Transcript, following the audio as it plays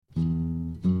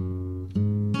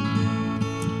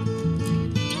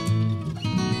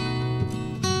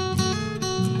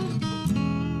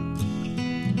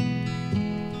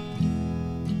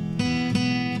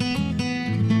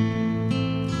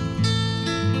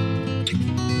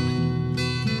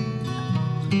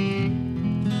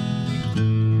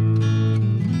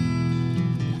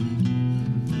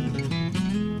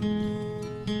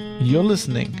You're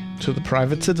listening to The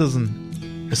Private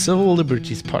Citizen, a Civil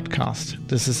Liberties podcast.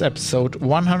 This is episode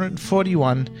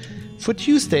 141 for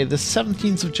Tuesday, the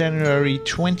 17th of January,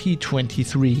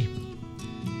 2023.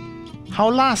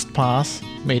 How LastPass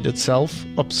made itself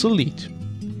obsolete.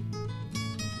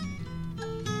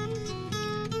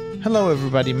 Hello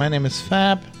everybody, my name is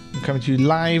Fab. I'm coming to you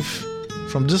live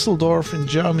from Düsseldorf in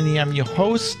Germany. I'm your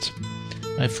host.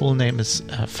 My full name is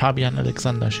Fabian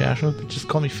Alexander Scherschel, but just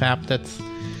call me Fab.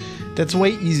 That's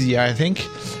way easier, I think.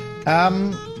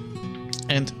 And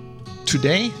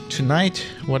tonight,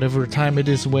 whatever time it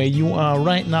is where you are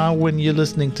right now when you're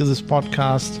listening to this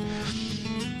podcast,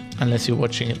 unless you're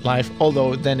watching it live,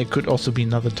 although then it could also be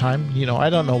another time. You know, I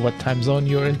don't know what time zone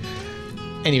you're in.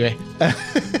 Anyway,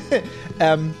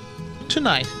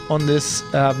 tonight on this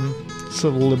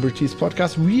Civil Liberties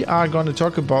podcast, we are going to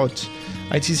talk about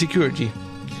IT security,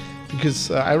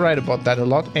 because I write about that a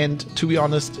lot, and to be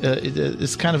honest, it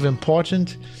is kind of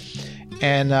important,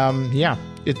 and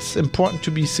it's important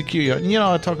to be secure. You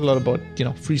know, I talk a lot about,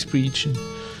 free speech and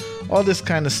all this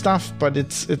kind of stuff, but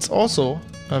it's also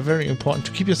very important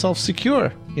to keep yourself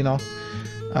secure,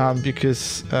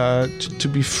 because to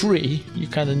be free, you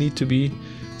kind of need to be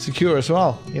secure as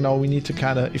well. We need to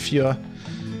kind of, if you're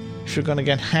gonna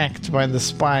get hacked by the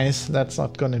spies, that's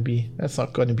not gonna be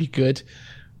good.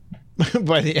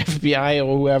 By the FBI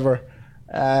or whoever,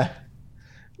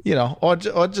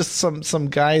 or just some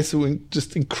guys who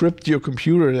just encrypt your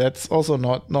computer. That's also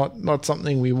not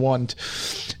something we want.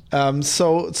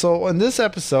 So in this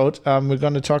episode, we're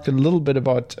going to talk a little bit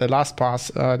about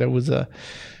LastPass. There was a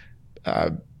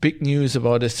big news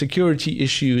about a security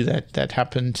issue that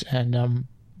happened and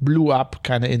blew up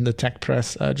kind of in the tech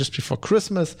press just before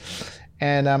Christmas,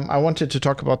 and I wanted to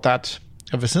talk about that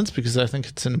ever since, because I think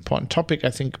it's an important topic. I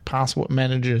think password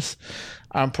managers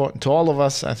are important to all of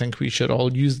us. I think we should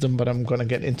all use them, but I'm going to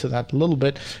get into that in a little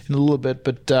bit.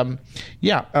 But so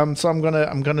I'm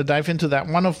gonna dive into that.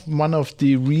 One of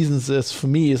the reasons is, for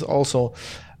me, is also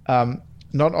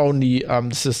not only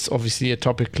this is obviously a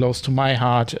topic close to my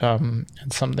heart and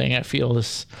something I feel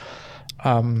is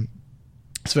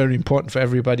it's very important for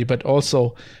everybody, but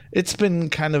also it's been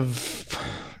kind of,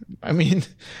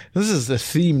 this is the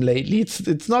theme lately.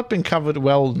 It's not been covered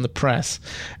well in the press,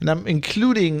 and I'm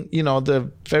including,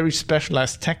 the very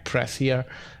specialized tech press here,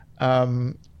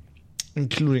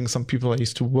 including some people I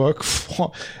used to work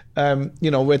for, where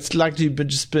it's likely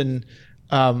just been,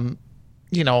 there've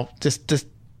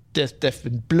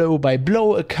been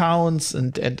blow-by-blow accounts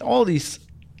and all these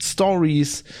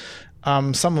stories,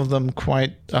 some of them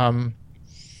quite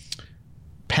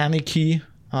panicky,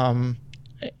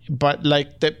 but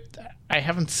like that, I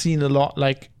haven't seen a lot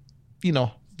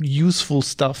useful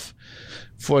stuff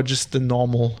for just the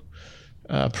normal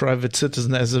private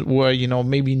citizen, as it were.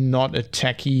 Maybe not a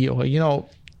techie, or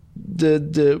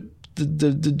the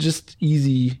just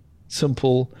easy,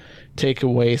 simple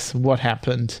takeaways. What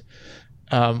happened?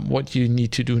 What you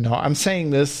need to do now. I'm saying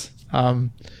this,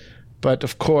 but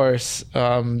of course,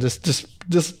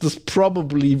 this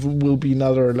probably will be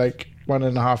another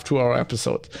 1.5 2 hour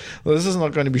episode. Well, this is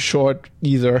not going to be short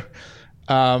either,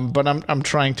 but I'm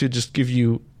trying to just give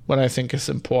you what I think is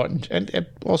important, and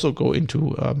also go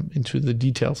into the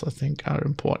details I think are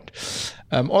important.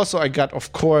 Also, I got,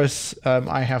 of course,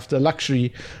 I have the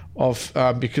luxury of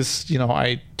because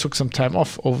I took some time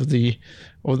off over the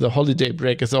holiday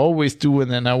break, as I always do,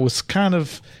 and then I was kind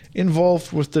of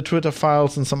involved with the Twitter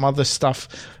files and some other stuff.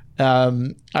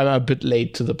 I'm a bit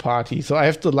late to the party, so I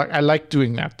have to I like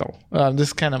doing that though. This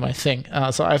is kind of my thing.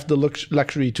 So I have the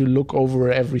luxury to look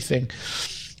over everything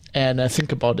and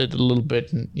think about it a little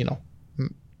bit, and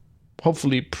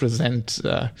hopefully present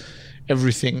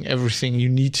everything you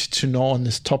need to know on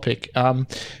this topic.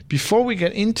 Before we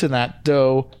get into that,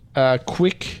 though,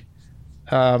 quick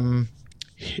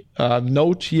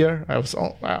note here. I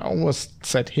almost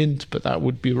said hint, but that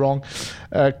would be wrong.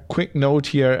 Quick note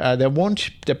here. There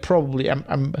probably,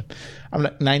 I'm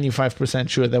like 95%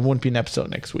 sure there won't be an episode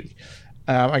next week.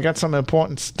 I got some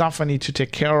important stuff I need to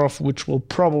take care of, which will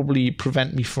probably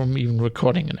prevent me from even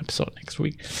recording an episode next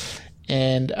week.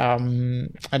 And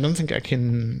I don't think I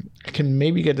can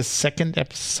maybe get a second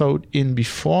episode in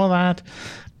before that,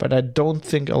 but I don't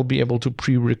think I'll be able to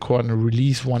pre-record and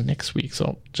release one next week.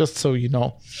 So just so you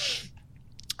know.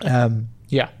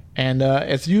 And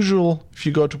as usual, if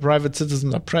you go to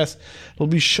privatecitizen.press, there'll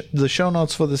be the show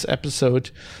notes for this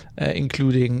episode,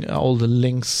 including all the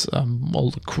links, all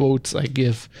the quotes I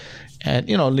give, and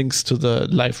links to the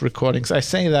live recordings. I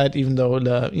say that even though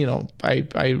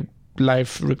I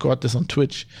live record this on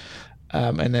Twitch,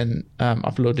 and then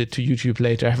upload it to YouTube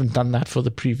later. I haven't done that for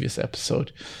the previous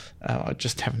episode. I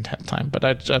just haven't had time, but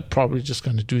I'm probably just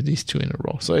going to do these 2 in a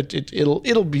row. So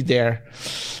it'll be there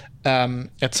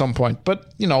at some point.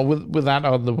 But with that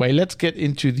out of the way, let's get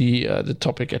into the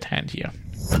topic at hand here.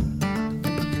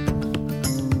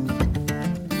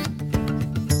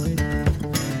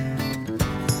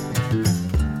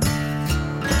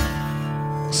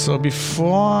 So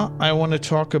before I want to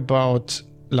talk about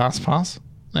LastPass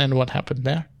and what happened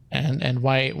there, and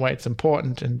why it's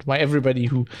important, and why everybody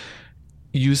who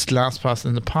used LastPass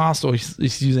in the past or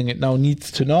is using it now needs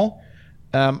to know,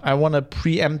 I want to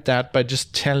preempt that by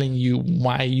just telling you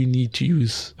why you need to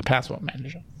use a password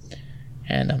manager.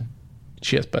 And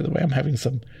cheers, by the way. I'm having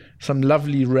some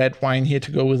lovely red wine here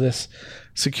to go with this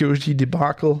security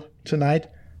debacle tonight.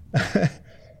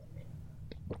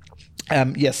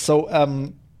 Yes,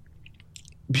 so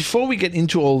before we get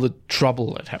into all the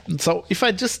trouble that happened, so if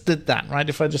I just did that, right,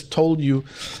 if I just told you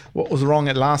what was wrong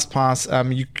at LastPass,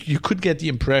 you could get the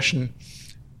impression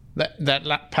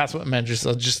that password managers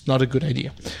are just not a good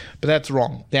idea. But that's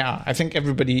wrong. They are. I think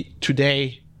everybody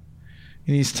today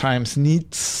in these times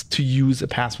needs to use a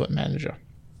password manager.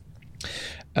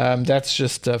 That's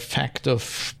just a fact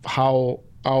of how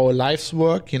our lives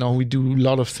work. We do a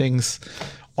lot of things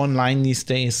online these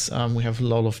days. We have a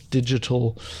lot of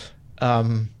digital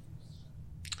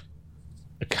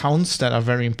accounts that are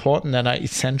very important, that are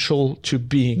essential to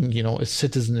being, a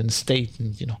citizen in a state,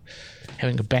 and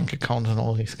having a bank account and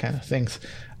all these kind of things.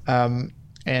 And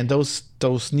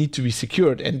those need to be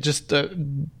secured. And just the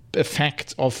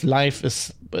effect of life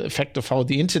is the effect of how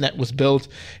the internet was built.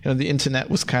 The internet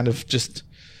was kind of just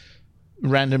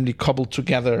randomly cobbled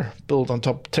together, built on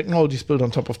top of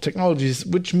technologies,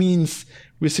 which means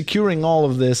we're securing all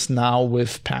of this now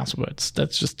with passwords.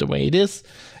 That's just the way it is.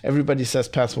 Everybody says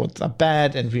passwords are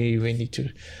bad and we need to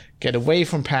get away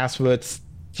from passwords.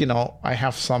 I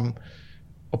have some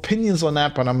opinions on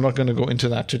that, but I'm not going to go into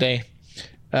that today.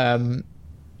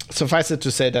 Suffice it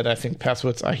to say that I think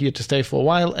passwords are here to stay for a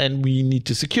while and we need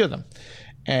to secure them.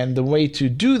 And the way to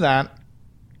do that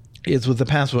is with the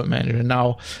password manager.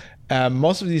 Now,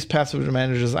 most of these password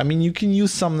managers, you can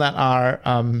use some that are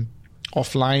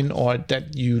offline or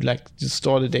that you to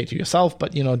store the data yourself.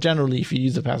 But, generally, if you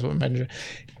use a password manager,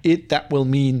 that will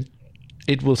mean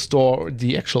it will store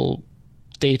the actual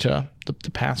data,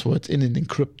 the passwords, in an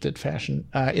encrypted fashion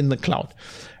in the cloud,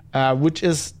 which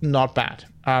is not bad.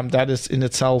 That is in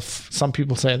itself, some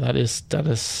people say that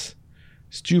is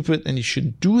stupid and you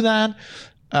shouldn't do that.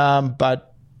 But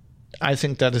I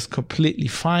think that is completely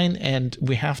fine, and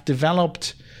we have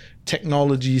developed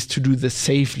technologies to do this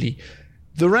safely.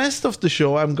 The rest of the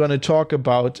show, I'm going to talk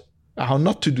about how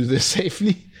not to do this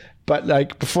safely.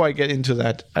 But before I get into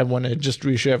that, I want to just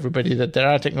reassure everybody that there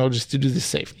are technologies to do this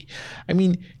safely.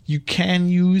 You can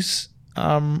use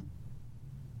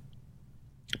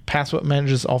password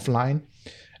managers offline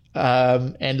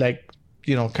and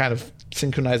kind of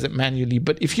synchronize it manually.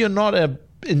 But if you're not an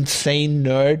insane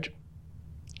nerd,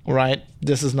 right,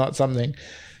 this is not something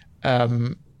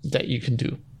that you can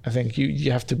do. I think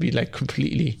you have to be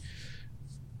completely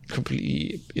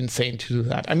insane to do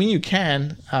that. You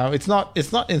can. It's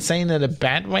not insane in a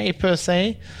bad way per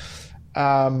se.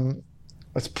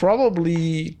 It's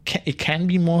probably it can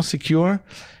be more secure,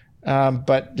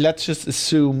 but let's just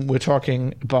assume we're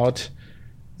talking about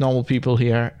normal people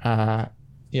here. I've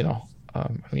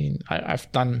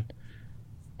done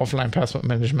offline password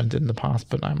management in the past,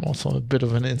 but I'm also a bit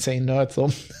of an insane nerd. So,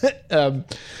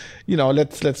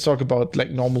 let's talk about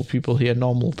normal people here,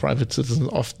 normal private citizens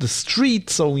off the street.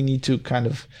 So we need to kind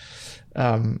of,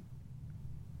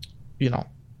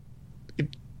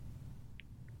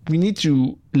 we need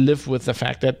to live with the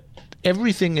fact that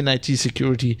everything in IT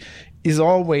security is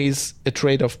always a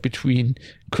trade-off between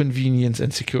convenience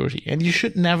and security, and you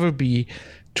should never be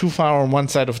too far on one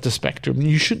side of the spectrum.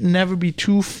 You should never be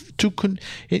you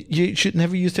should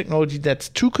never use technology that's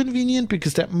too convenient,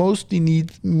 because that most of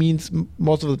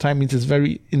the time means it's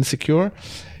very insecure.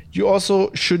 You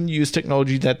also shouldn't use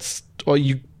technology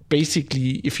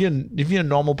if you're a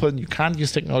normal person, you can't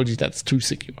use technology that's too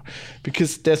secure,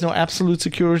 because there's no absolute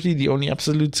security. The only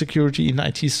absolute security in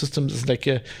IT systems is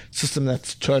a system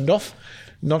that's turned off,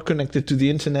 not connected to the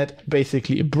internet,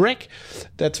 basically a brick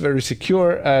that's very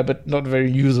secure, but not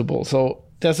very usable. So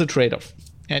there's a trade-off.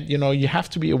 And, you have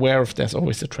to be aware of there's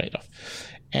always a trade-off.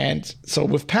 And so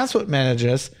with password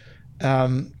managers,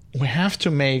 we have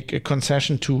to make a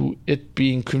concession to it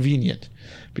being convenient,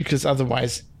 because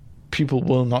otherwise people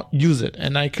will not use it.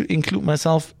 And I could include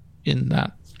myself in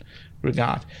that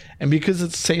regard. And because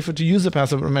it's safer to use a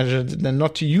password manager than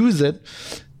not to use it,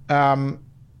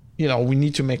 we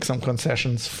need to make some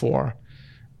concessions for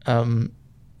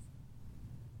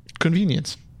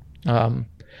convenience.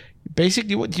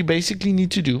 Basically, what you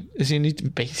need to do is oh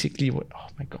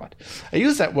my God, I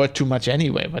use that word too much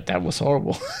anyway, but that was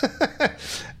horrible.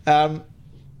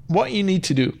 What you need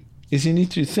to do is you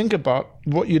need to think about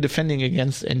what you're defending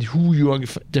against and who you are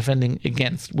defending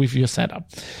against with your setup.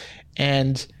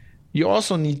 And you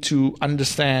also need to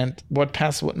understand what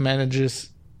password managers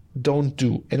don't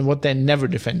do and what they never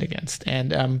defend against.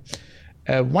 And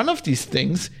one of these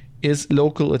things is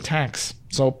local attacks.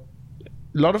 So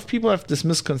a lot of people have this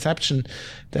misconception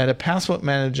that a password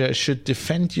manager should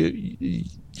defend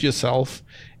yourself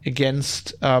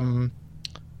against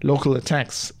local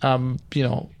attacks, and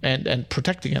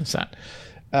protect against that.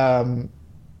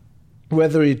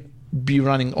 Whether it be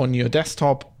running on your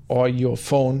desktop or your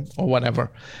phone or whatever.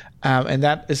 And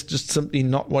that is just simply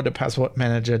not what a password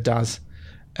manager does.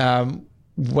 When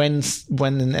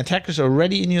an attacker is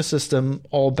already in your system,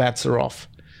 all bets are off.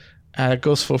 It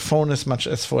goes for phone as much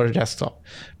as for a desktop,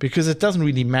 because it doesn't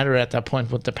really matter at that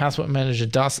point what the password manager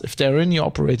does. If they're in your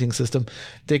operating system,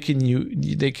 they can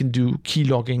do key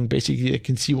logging. Basically, they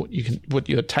can see what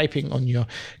you're typing on your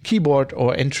keyboard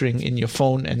or entering in your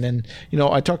phone. And then,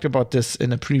 I talked about this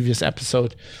in a previous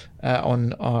episode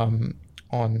on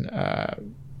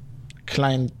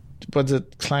client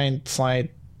side.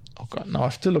 Oh God, now I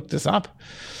have to look this up.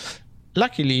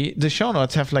 Luckily, the show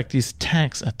notes have like these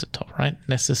tags at the top, right?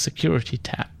 That's the security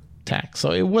tag.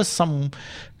 So it was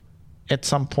at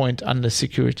some point under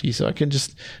security. So I can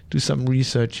just do some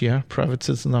research here. Private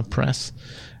Citizen Press.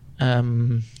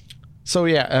 I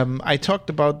talked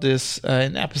about this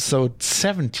in episode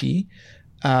 70,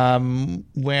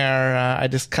 where I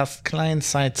discussed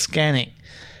client-side scanning,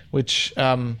 which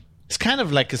is kind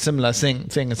of like a similar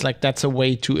thing. It's like that's a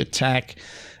way to attack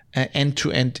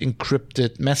end-to-end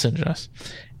encrypted messengers,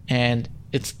 and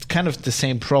it's kind of the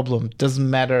same problem. Doesn't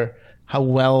matter how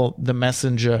well the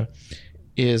messenger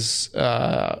is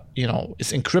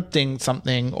encrypting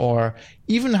something, or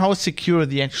even how secure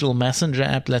the actual messenger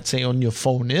app, let's say on your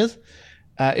phone, is.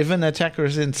 If an attacker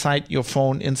is inside your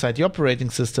phone, inside the operating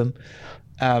system,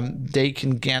 they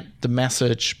can get the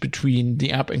message between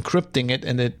the app encrypting it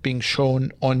and it being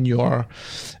shown on your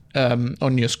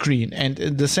screen. And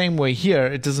in the same way here,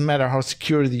 it doesn't matter how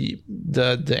secure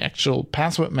the actual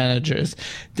password manager is.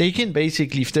 They can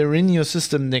basically, if they're in your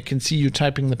system, they can see you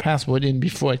typing the password in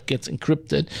before it gets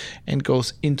encrypted and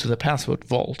goes into the password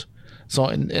vault. So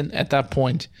and at that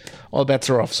point, all bets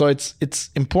are off. So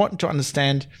it's important to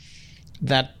understand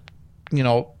that,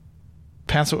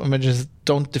 password managers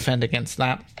don't defend against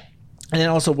that. And then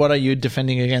also, what are you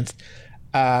defending against?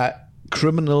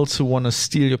 Criminals who want to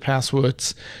steal your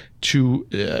passwords, to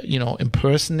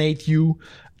impersonate you,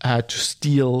 to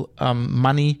steal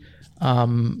money. I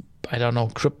don't know,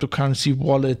 cryptocurrency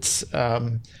wallets,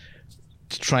 trying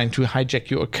to hijack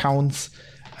your accounts.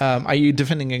 Are you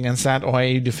defending against that, or are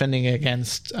you defending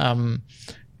against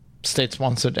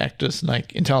state-sponsored actors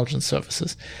like intelligence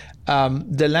services?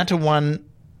 The latter one,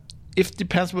 if the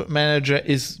password manager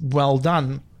is well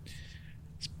done,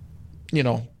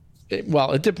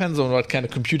 it depends on what kind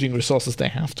of computing resources they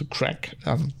have to crack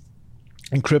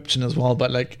encryption as well.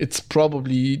 But it's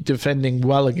probably defending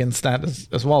well against that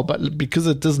as well. But because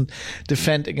it doesn't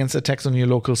defend against attacks on your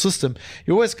local system,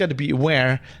 you always got to be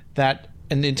aware that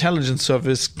an intelligence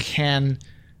service can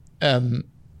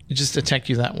just attack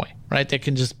you that way, right? They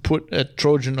can just put a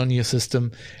Trojan on your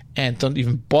system and don't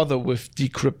even bother with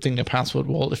decrypting the password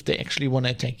wall if they actually want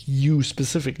to attack you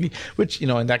specifically, which,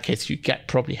 in that case, you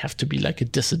probably have to be like a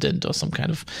dissident or some kind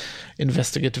of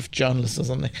investigative journalist or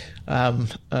something.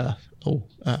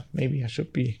 Maybe I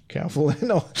should be careful.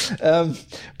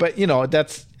 But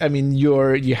that's,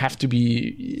 you have to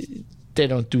be, they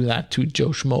don't do that to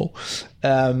Joe Schmo.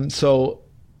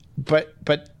 But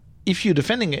if you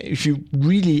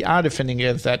really are defending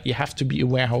against that, you have to be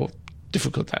aware how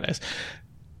difficult that is.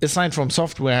 Aside from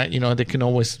software, they can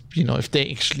always,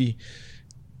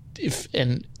 if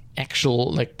an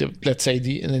actual, let's say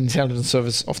an intelligence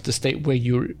service of the state where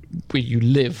you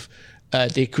live,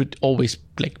 they could always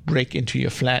break into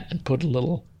your flat and put a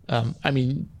little,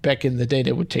 back in the day,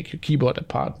 they would take your keyboard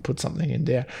apart, put something in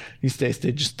there. These days,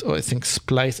 they just, I think,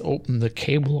 splice open the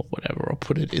cable or whatever, or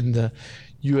put it in the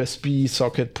USB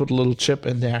socket, put a little chip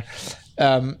in there.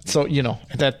 So,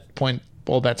 at that point,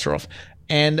 all bets are off.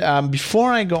 And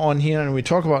before I go on here and we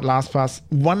talk about LastPass,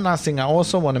 one last thing I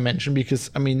also want to mention, because,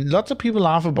 lots of people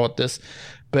laugh about this,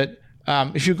 but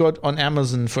if you go on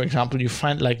Amazon, for example, you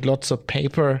find lots of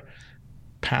paper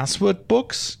password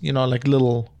books,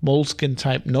 little Moleskine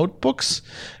type notebooks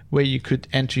where you could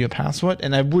enter your password.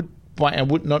 And I would I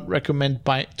would not recommend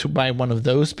to buy one of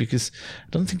those, because I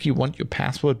don't think you want your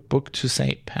password book to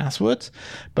say passwords.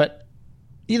 But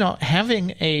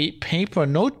having a paper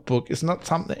notebook is not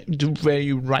something where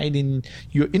you write in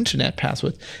your internet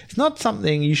password. It's not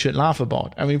something you should laugh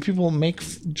about. I mean, people make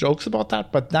jokes about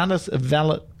that, but that is a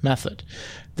valid method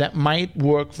that might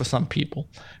work for some people,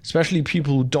 especially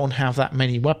people who don't have that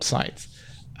many websites.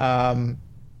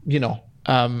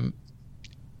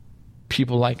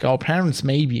 People like our parents,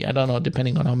 maybe, I don't know,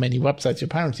 depending on how many websites your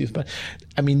parents use. But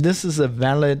I mean, this is a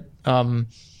valid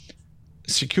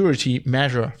security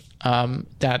measure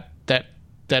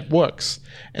that works,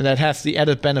 and that has the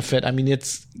added benefit. I mean,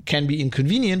 it can be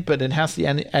inconvenient, but it has the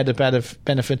added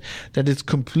benefit that it's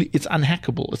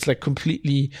unhackable. It's like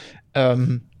completely,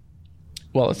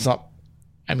 it's not.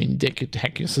 I mean, they could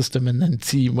hack your system and then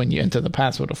see when you enter the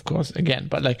password, of course, again.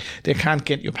 But like, they can't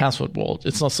get your password vault.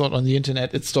 It's not stored on the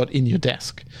internet. It's stored in your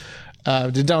desk.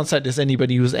 The downside is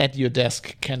anybody who's at your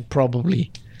desk can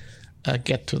probably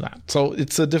get to that. So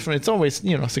it's always,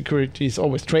 security is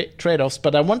always trade-offs.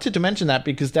 But I wanted to mention that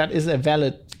because that is a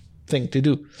valid thing to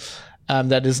do.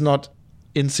 That is not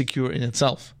insecure in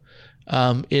itself.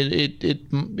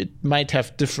 It might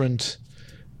have different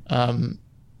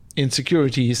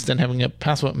insecurities than having a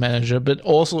password manager, but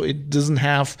also it doesn't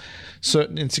have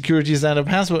certain insecurities that a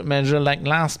password manager like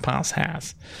LastPass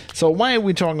has. So why are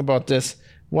we talking about this?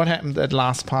 What happened at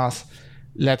LastPass?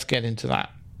 Let's get into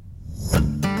that.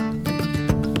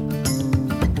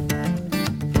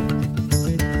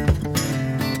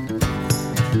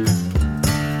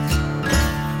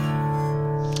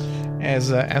 As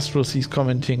Astros, he's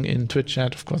commenting in Twitch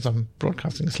chat. Of course, I'm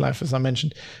broadcasting this live, as I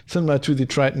mentioned, similar to the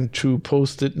Triton 2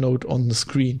 post-it note on the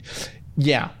screen.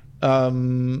 Yeah.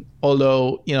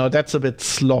 Although, that's a bit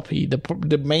sloppy.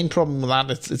 The main problem with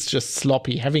that is it's just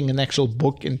sloppy. Having an actual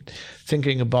book and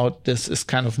thinking about this is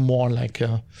kind of more like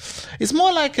the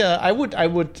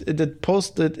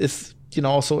post-it is,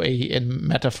 also a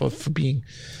metaphor for being,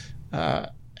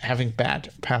 having bad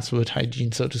password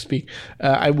hygiene, so to speak.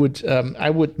 I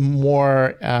would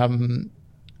more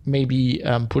maybe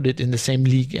put it in the same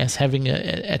league as having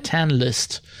a TAN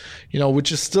list,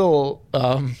 which is still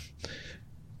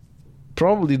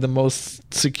probably the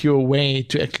most secure way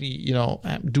to actually,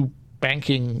 do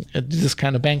banking, this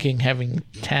kind of banking. Having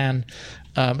TAN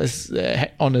is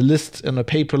on a list, on a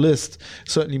paper list,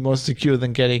 certainly more secure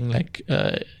than getting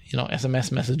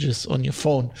SMS messages on your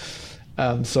phone.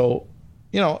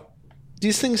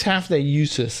 These things have their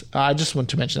uses. I just want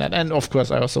to mention that. And of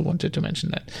course, I also wanted to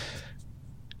mention that,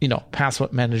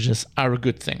 password managers are a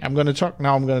good thing. I'm going to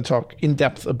talk in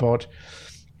depth about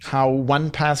how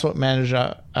one password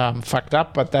manager fucked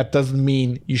up, but that doesn't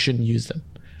mean you shouldn't use them.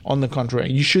 On the contrary,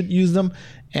 you should use them.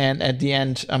 And at the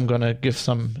end, I'm going to give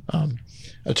some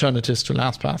alternatives to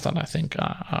LastPass that I think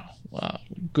are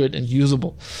good and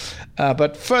usable.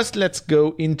 But first, let's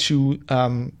go into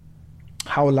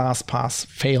how LastPass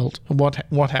failed.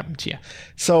 What happened here?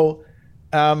 So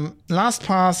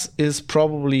LastPass is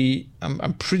probably,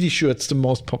 I'm pretty sure it's the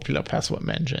most popular password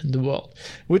manager in the world,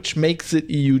 which makes it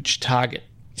a huge target.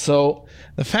 So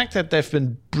the fact that they've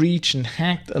been breached and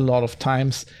hacked a lot of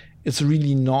times is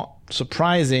really not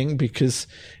surprising, because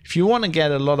if you want to get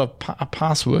a lot of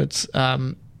passwords,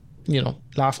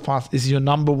 LastPass is your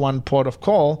number one port of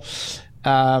call,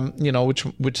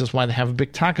 which is why they have a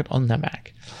big target on their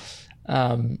back.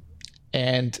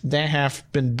 And they have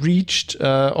been breached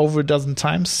over a dozen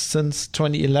times since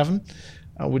 2011,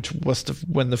 which was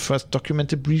when the first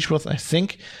documented breach was. I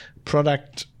think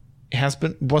product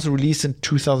was released in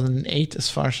 2008, as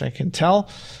far as I can tell.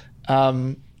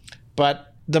 But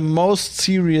the most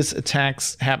serious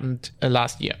attacks happened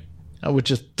last year,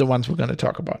 which is the ones we're going to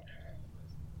talk about.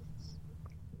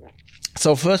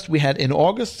 So first, we had in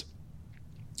August,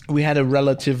 we had a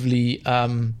relatively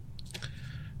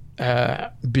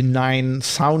benign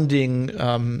sounding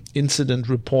incident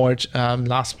report,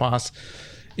 LastPass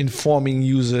informing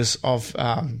users of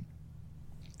an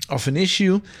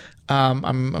issue.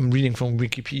 I'm reading from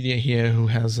Wikipedia here, who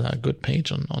has a good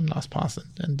page on LastPass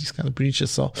and these kind of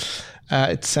breaches. So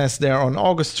it says there on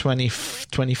August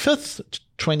 25th,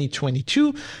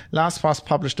 2022, LastPass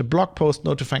published a blog post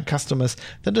notifying customers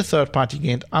that a third party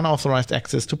gained unauthorized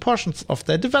access to portions of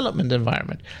their development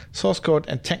environment, source code,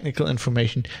 and technical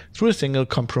information through a single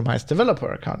compromised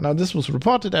developer account. Now, this was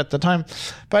reported at the time,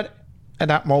 but at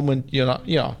that moment,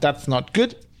 that's not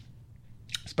good,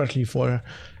 especially for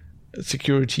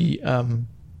security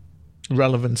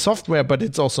relevant software, but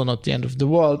it's also not the end of the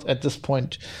world. At this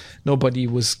point, nobody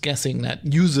was guessing that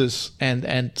users and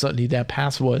certainly their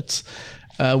passwords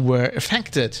were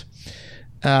affected.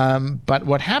 But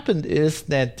what happened is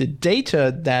that the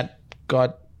data that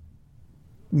got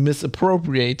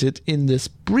misappropriated in this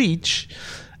breach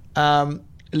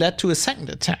led to a second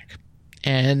attack.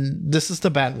 And this is the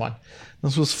bad one.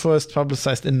 This was first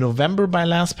publicized in November by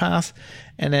LastPass.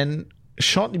 And then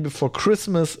shortly before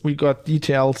Christmas, we got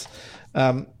details.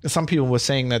 Some people were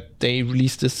saying that they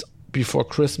released this before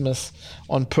Christmas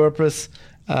on purpose,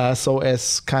 so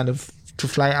as kind of to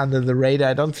fly under the radar.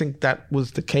 I don't think that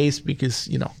was the case because,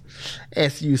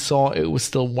 as you saw, it was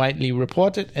still widely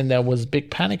reported and there was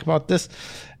big panic about this.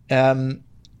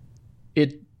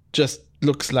 It just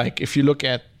looks like if you look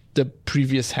at the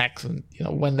previous hacks and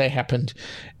when they happened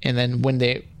and then when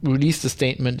they released a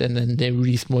statement and then they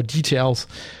released more details,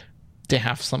 they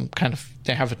have a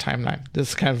timeline.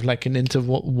 There's kind of like an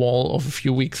interval of a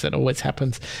few weeks that always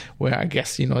happens where I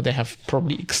guess, they have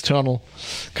probably external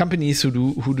companies who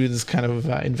do this kind of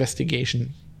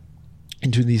investigation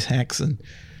into these hacks. And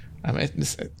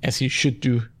as you should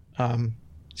do,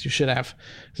 as you should have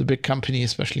as a big company,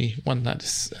 especially one that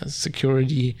is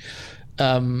security,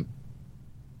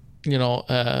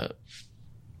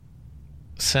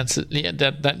 sensitive,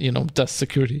 that does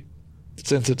security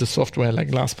sensitive software like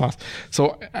LastPass.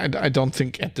 So I don't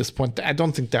think at this point, I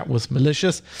don't think that was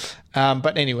malicious.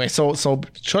 But anyway, so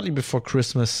shortly before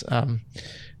Christmas,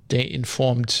 they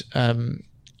informed everybody,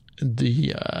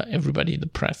 the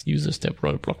press, users that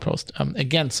wrote a blog post.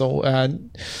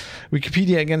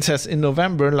 Wikipedia again says in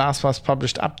November, LastPass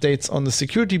published updates on the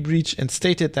security breach and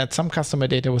stated that some customer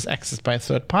data was accessed by a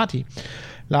third party.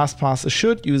 LastPass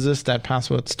assured users that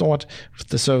passwords stored with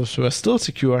the service were still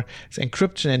secure, as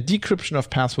encryption and decryption of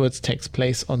passwords takes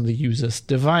place on the user's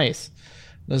device.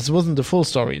 This wasn't the full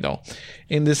story, though.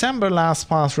 In December,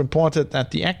 LastPass reported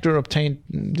that the attacker obtained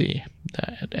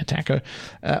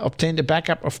a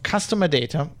backup of customer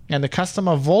data and the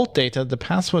customer vault data, the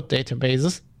password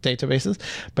databases,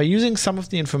 by using some of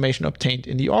the information obtained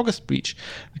in the August breach.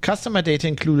 The customer data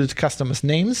included customers'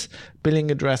 names,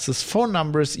 billing addresses, phone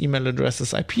numbers, email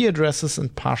addresses, IP addresses,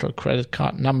 and partial credit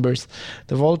card numbers.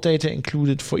 The vault data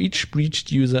included for each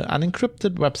breached user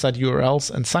unencrypted website URLs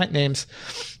and site names,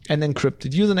 and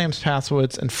encrypted usernames,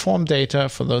 passwords, and form data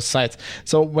for those sites.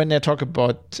 So when they talk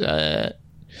about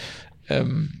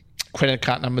credit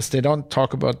card numbers, they don't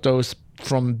talk about those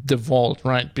from the vault,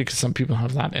 right? Because some people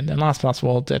have that in the LastPass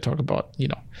vault. They talk about,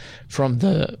 from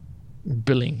the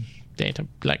billing data,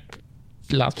 like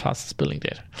LastPass's billing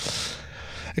data.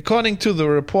 According to the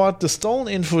report, the stolen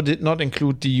info did not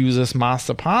include the user's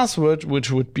master password,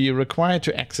 which would be required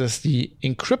to access the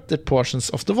encrypted portions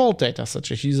of the vault data,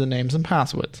 such as usernames and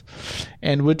passwords,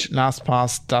 and which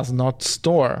LastPass does not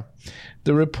store.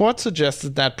 The report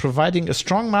suggested that providing a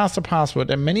strong master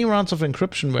password and many rounds of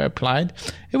encryption were applied,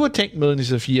 it would take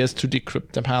millions of years to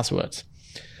decrypt the passwords.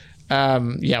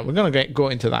 We're going to go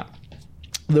into that.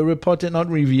 The report did not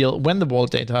reveal when the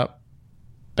vault data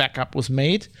backup was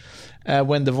made,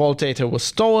 when the vault data was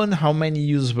stolen, how many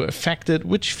users were affected,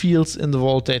 which fields in the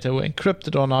vault data were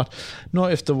encrypted or not,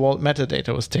 nor if the vault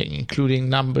metadata was taken, including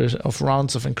numbers of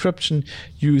rounds of encryption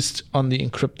used on the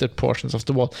encrypted portions of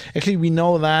the vault. Actually, we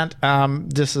know that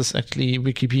this is actually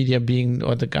Wikipedia being,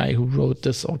 or the guy who wrote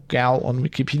this, or gal on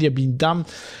Wikipedia being dumb,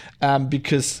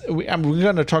 because we're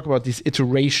going to talk about these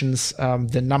iterations,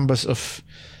 the numbers of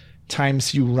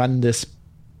times you run this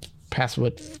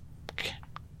password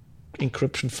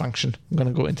encryption function. I'm going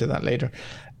to go into that later.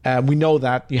 We know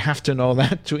that you have to know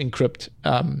that to encrypt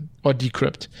or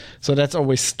decrypt. So that's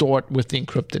always stored with the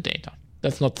encrypted data.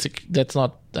 That's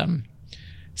not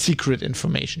secret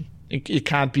information. It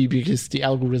can't be, because the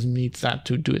algorithm needs that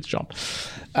to do its job.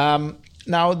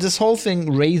 Now, this whole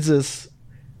thing raises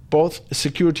both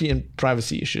security and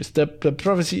privacy issues. The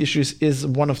privacy issues is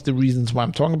one of the reasons why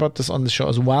I'm talking about this on the show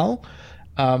as well.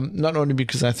 Not only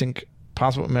because I think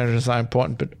password managers are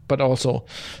important, but also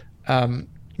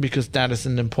because that is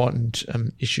an important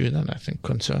issue that I think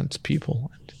concerns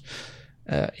people.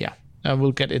 And I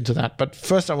will get into that. But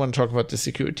first I want to talk about the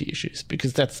security issues,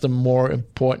 because that's the more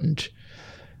important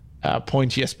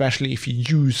point here, especially if you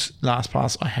use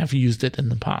LastPass or have used it in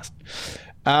the past.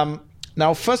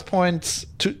 Now, first points,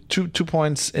 two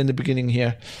points in the beginning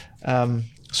here.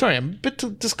 Sorry, I'm a bit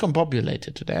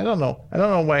discombobulated today. I don't know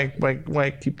why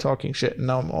I keep talking shit, and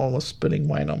now I'm almost spilling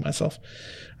wine on myself.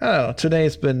 I don't know. Today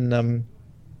it's been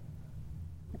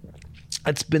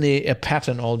a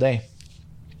pattern all day.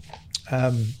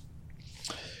 I've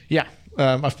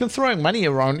been throwing money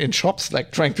around in shops,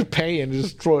 like trying to pay, and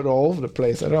just throw it all over the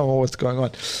place. I don't know what's going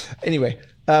on. Anyway,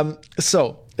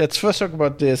 so let's first talk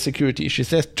about the security issues.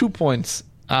 There's 2 points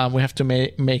we have to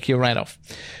make a write-off.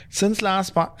 Since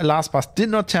LastPass did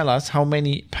not tell us how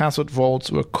many password vaults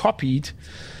were copied,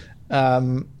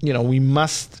 we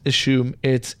must assume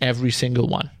it's every single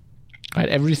one, right?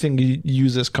 Every single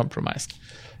user is compromised.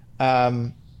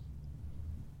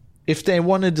 If they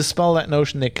want to dispel that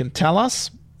notion, they can tell us.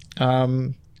 I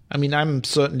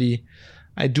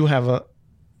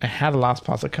had a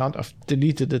LastPass account. I've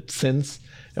deleted it since.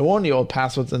 There were only old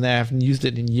passwords and I haven't used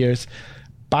it in years.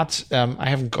 But I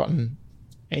haven't gotten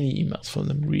any emails from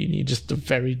them, really, just a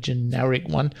very generic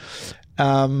one.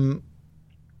 So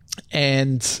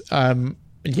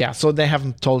they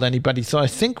haven't told anybody. So I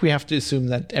think we have to assume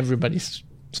that everybody's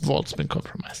vault's been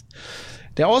compromised.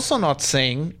 They're also not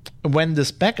saying when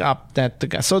this backup that the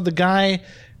guy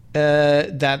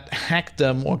that hacked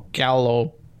them, or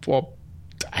gal, or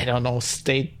I don't know,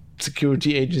 state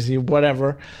security agency,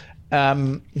 whatever,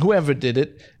 whoever did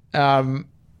it,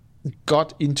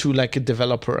 got into like a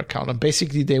developer account, and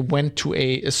basically they went to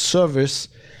a service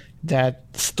that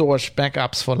stores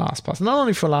backups for LastPass. Not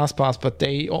only for LastPass, but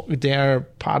they're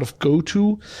part of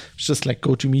GoTo. It's just like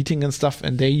GoToMeeting and stuff,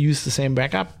 and they use the same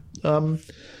backup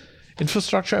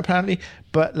infrastructure apparently.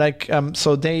 But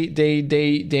so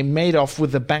they made off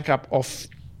with the backup of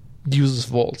users'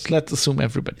 vaults. Let's assume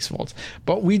everybody's vaults,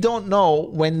 but we don't know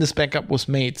when this backup was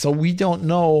made, so we don't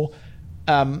know.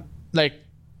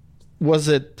 Was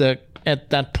it at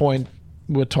that point?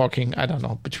 We're talking, I don't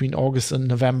know, between August and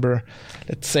November,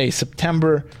 let's say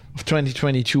September of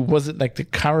 2022. Was it like the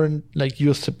current,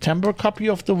 your September copy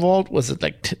of the vault? Was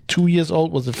it 2 years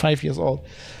old? Was it 5 years old?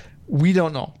 We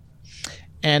don't know.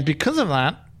 And because of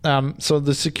that, so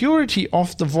the security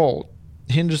of the vault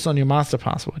hinges on your master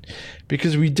password,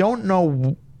 because we don't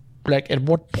know at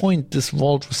what point this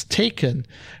vault was taken.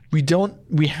 We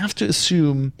have to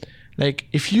assume,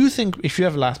 if you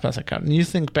have a LastPass account and you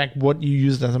think back what you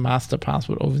used as a master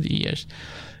password over the years,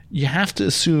 you have to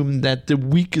assume that the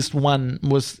weakest one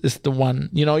is the one.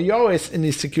 You're always in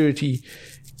the security,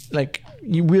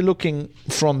 we're looking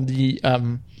from the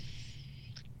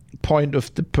point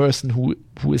of the person who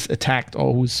is attacked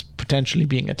or who's potentially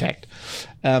being attacked.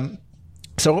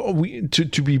 So we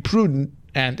to be prudent,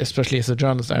 and especially as a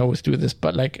journalist, I always do this,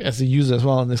 but as a user as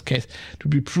well in this case, to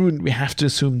be prudent, we have to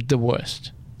assume the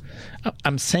worst.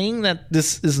 I'm saying that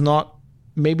this is not,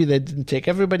 maybe they didn't take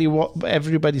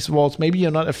everybody's vaults. Maybe you're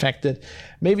not affected.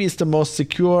 Maybe it's the most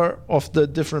secure of the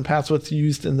different passwords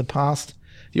used in the past.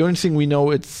 The only thing we know,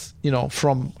 it's,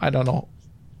 from, I don't know,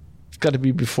 it's got to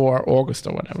be before August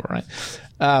or whatever, right?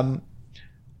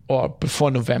 Or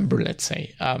before November, let's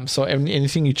say. So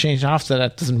anything you change after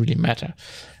that doesn't really matter.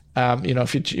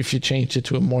 If you change it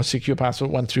to a more secure password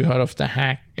once you heard of the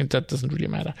hack, that doesn't really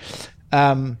matter.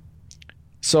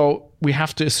 So we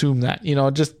have to assume that,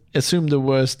 just assume the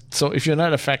worst. So if you're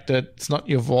not affected, it's not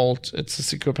your vault, it's a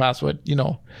secure password,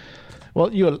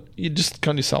 well, you just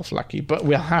count yourself lucky. But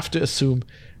we'll have to assume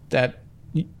that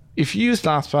if you use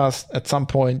LastPass at some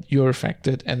point, you're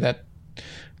affected, and that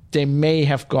they may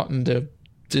have gotten the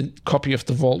copy of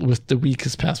the vault with the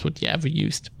weakest password you ever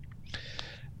used.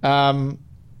 Now,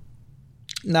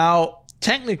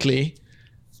 technically,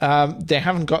 they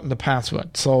haven't gotten the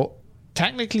password. So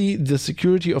technically, the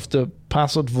security of the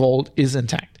password vault is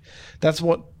intact. That's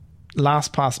what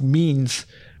LastPass means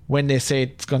when they say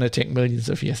it's going to take millions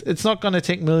of years. It's not going to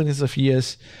take millions of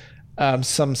years.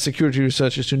 Some security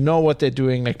researchers who know what they're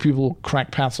doing, people who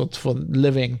crack passwords for their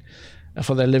living,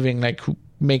 who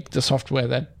make the software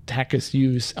that hackers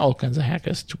use, all kinds of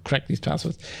hackers, to crack these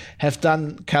passwords, have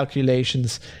done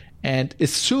calculations and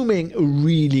assuming a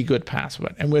really good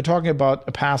password. And we're talking about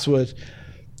a password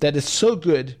that is so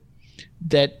good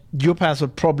that your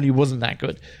password probably wasn't that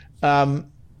good.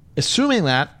 Assuming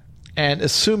that, and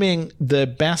assuming the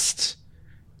best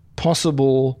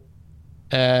possible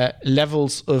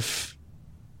levels of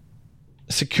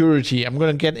security, I'm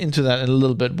going to get into that in a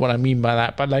little bit, what I mean by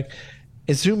that, but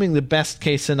assuming the best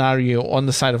case scenario on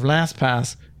the side of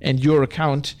LastPass and your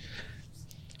account,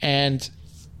 and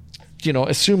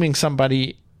assuming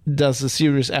somebody does a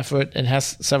serious effort and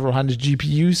has several hundred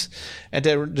GPUs at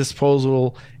their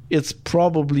disposal, it's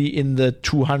probably in the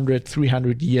 200,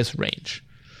 300 years range,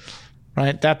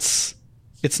 right?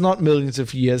 It's not millions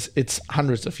of years, it's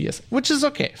hundreds of years, which is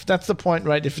okay. If that's the point,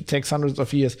 right? If it takes hundreds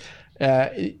of years,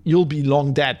 you'll be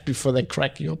long dead before they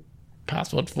crack your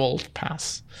password vault,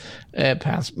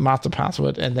 master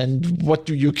password. And then what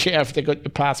do you care if they got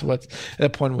your passwords at the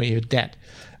point where you're dead?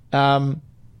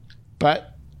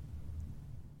 But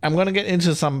I'm going to get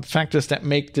into some factors that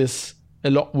make this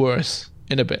a lot worse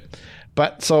in a bit.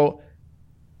 But so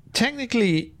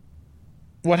technically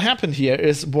what happened here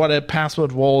is what a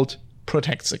password vault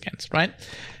protects against, right?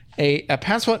 A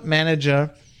password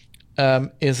manager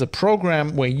is a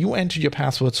program where you enter your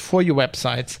passwords for your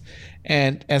websites.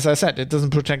 And as I said, it doesn't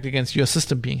protect against your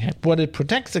system being hacked. What it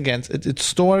protects against, it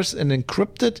stores an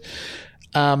encrypted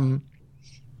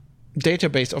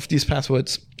database of these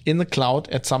passwords in the cloud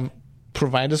at some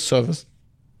provider service.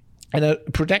 And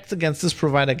it protects against this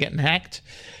provider getting hacked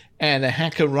and a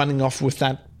hacker running off with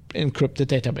that encrypted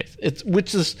database,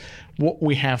 which is what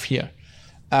we have here,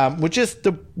 which is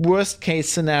the worst case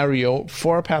scenario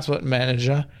for a password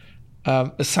manager,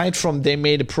 aside from they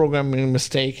made a programming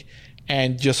mistake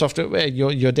and your software,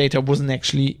 your data wasn't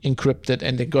actually encrypted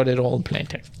and they got it all in plain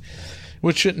text,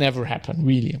 which should never happen,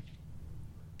 really.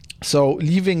 So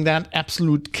leaving that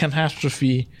absolute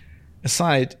catastrophe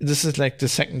aside, this is like the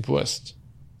second worst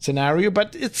scenario,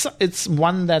 but it's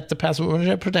one that the password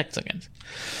manager protects against.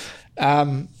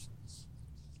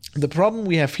 The problem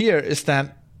we have here is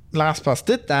that LastPass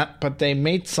did that, but they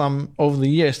made some, over the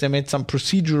years, they made some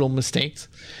procedural mistakes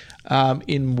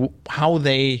in how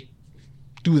they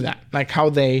do that, like how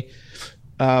they,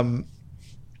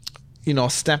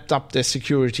 stepped up their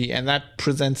security, and that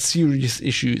presents serious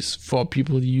issues for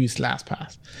people who use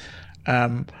LastPass.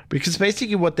 Because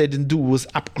basically what they didn't do was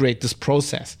upgrade this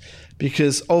process.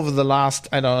 Because over the last,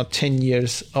 10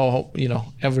 years, or,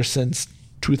 ever since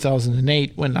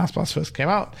 2008, when LastPass first came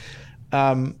out,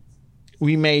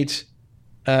 we made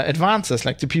advances.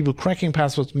 Like the people cracking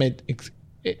passwords made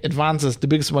advances, the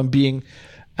biggest one being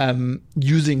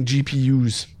using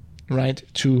GPUs, right,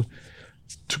 to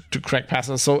crack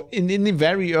passwords. So in the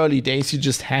very early days, you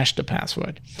just hashed the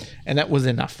password, and that was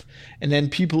enough. And then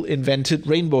people invented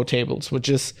rainbow tables, which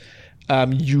is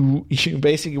you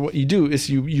basically what you do is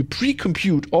you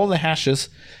pre-compute all the hashes.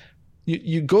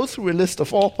 You go through a list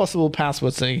of all possible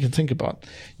passwords that you can think about.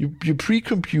 You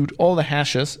pre-compute all the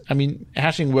hashes. I mean,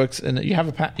 hashing works, and you have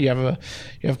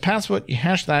a password. You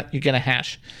hash that, you get a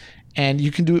hash. And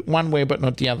you can do it one way, but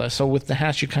not the other. So with the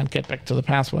hash, you can't get back to the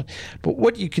password. But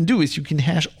what you can do is you can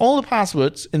hash all the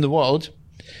passwords in the world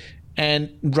and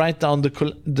write down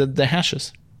the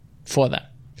hashes for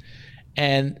that.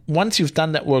 And once you've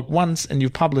done that work once and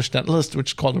you've published that list,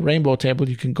 which is called a rainbow table,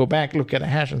 you can go back, look at a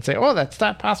hash and say, oh, that's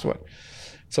that password.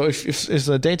 So if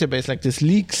a database like this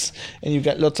leaks and you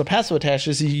get lots of password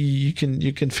hashes, you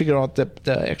can figure out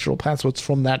the actual passwords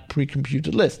from that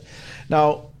pre-computed list.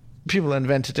 Now, people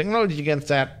invented technology against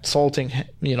that, salting,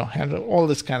 all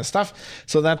this kind of stuff.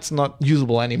 So that's not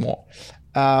usable anymore.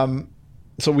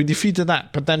 So we defeated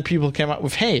that. But then people came up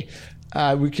with, hey,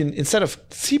 we can, instead of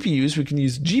CPUs, we can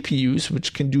use GPUs,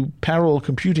 which can do parallel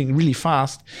computing really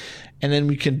fast. And then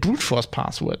we can brute force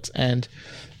passwords. And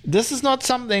this is not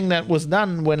something that was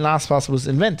done when LastPass was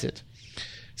invented.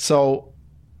 So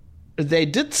they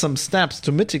did some steps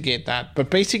to mitigate that, but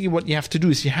basically what you have to do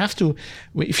is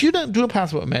if you don't do a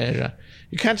password manager,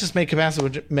 you can't just make a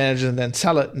password manager and then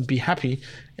sell it and be happy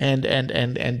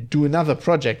and do another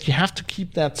project. You have to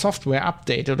keep that software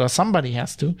updated, or somebody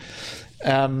has to,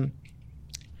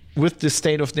 with the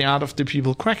state of the art of the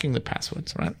people cracking the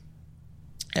passwords, right?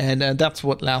 And that's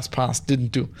what LastPass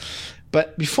didn't do.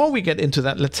 But before we get into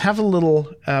that, let's have a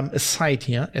little aside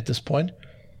here at this point.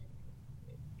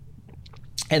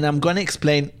 And I'm going to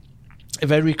explain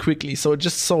very quickly, so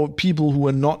just so people who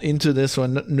are not into this or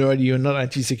not nerdy or not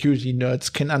IT security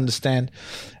nerds can understand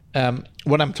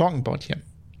what I'm talking about here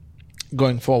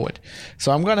going forward.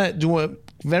 So I'm going to do a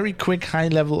very quick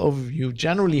high-level overview,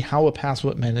 generally how a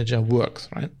password manager works,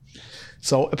 right?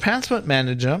 So a password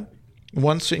manager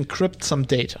wants to encrypt some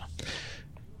data,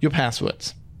 your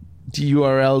passwords, the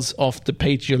URLs of the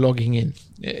page you're logging in,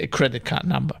 a credit card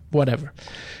number, whatever.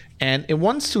 And it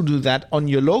wants to do that on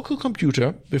your local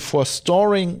computer before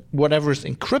storing whatever is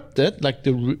encrypted, like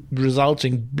the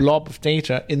resulting blob of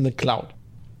data, in the cloud.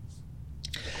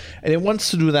 And it wants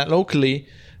to do that locally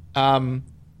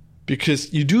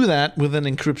because you do that with an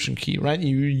encryption key, right?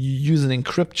 You use an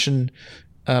encryption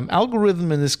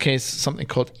algorithm, in this case, something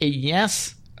called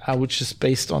AES, which is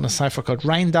based on a cipher called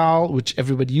Rheindal, which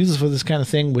everybody uses for this kind of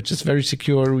thing, which is very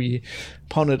secure. We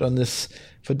pounded on this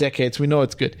for decades. We know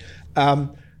it's good.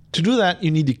 To do that,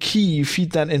 you need a key. You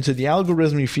feed that into the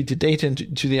algorithm. You feed the data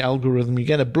into the algorithm. You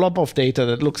get a blob of data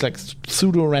that looks like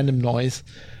pseudo-random noise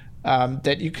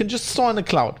that you can just store in the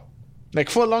cloud. Like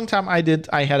for a long time,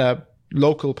 I had a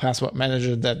local password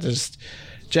manager that just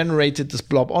generated this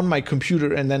blob on my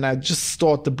computer, and then I just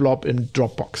stored the blob in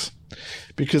Dropbox.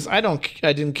 Because I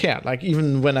didn't care. Like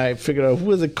even when I figured out who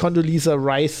was Condoleezza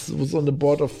Rice was on the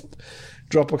board of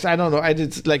Dropbox, I don't know.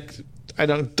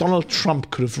 Donald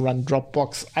Trump could have run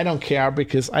Dropbox. I don't care,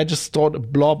 because I just stored a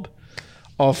blob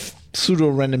of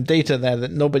pseudo-random data there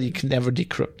that nobody can ever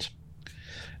decrypt.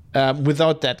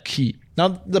 without that key.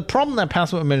 Now, the problem that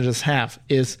password managers have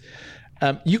is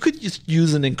you could just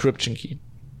use an encryption key,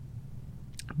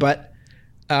 but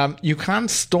you can't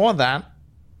store that.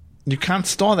 You can't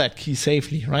store that key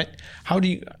safely, right? How are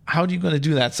you going to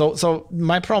do that? So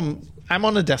my problem, I'm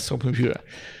on a desktop computer.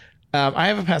 I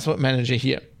have a password manager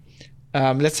here.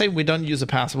 Let's say we don't use a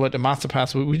password, a master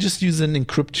password. We just use an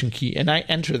encryption key, and I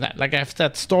enter that. Like I have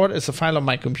that stored as a file on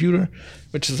my computer,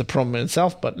 which is a problem in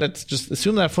itself. But let's just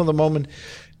assume that for the moment,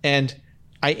 and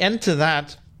I enter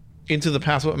that into the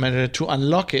password manager to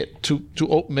unlock it, to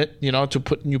open it, to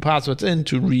put new passwords in,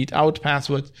 to read out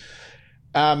passwords.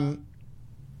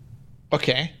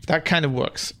 Okay, that kind of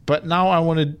works. But now I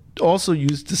want to also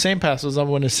use the same passwords. I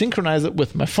want to synchronize it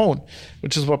with my phone,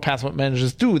 which is what password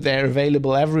managers do. They're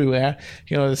available everywhere.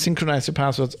 They synchronize your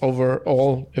passwords over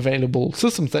all available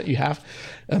systems that you have.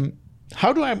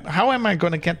 How am I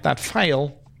going to get that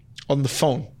file on the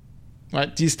phone?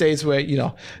 Right, these days where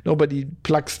nobody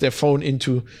plugs their phone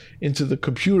into the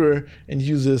computer and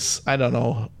uses, I don't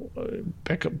know,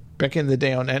 back in the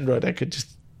day on Android I could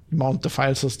just mount the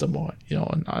file system, or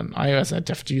on iOS I'd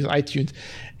have to use iTunes,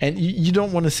 and you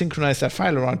don't want to synchronize that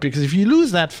file around, because if you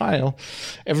lose that file,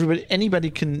 anybody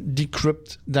can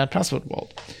decrypt that password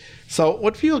vault. So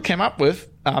what people came up with,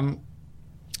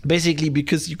 basically,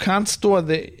 because you can't store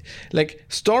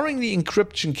storing the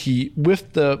encryption key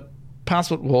with the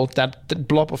password vault, that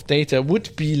blob of data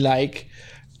would be like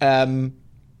having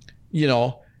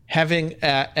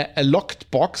a locked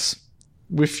box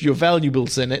with your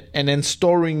valuables in it and then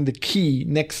storing the key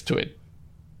next to it,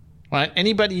 right?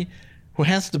 Anybody who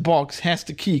has the box, has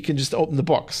the key, can just open the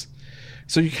box.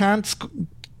 So you can't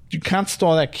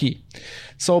store that key.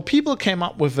 So people came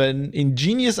up with an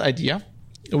ingenious idea,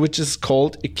 which is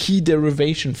called a key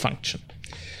derivation function.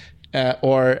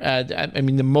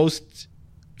 The most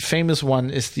famous one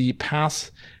is the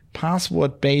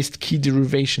password-based key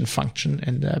derivation function,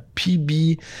 and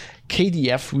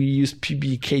PBKDF, we use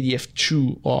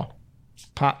PBKDF2, or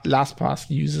LastPass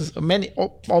uses,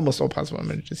 almost all password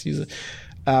managers use it.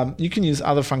 You can use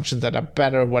other functions that are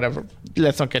better, whatever.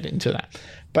 Let's not get into that.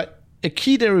 But a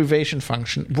key derivation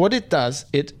function, what it does,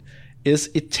 it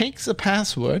takes a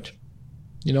password.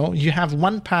 You have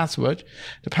one password,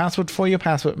 the password for your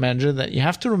password manager that you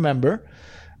have to remember.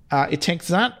 It takes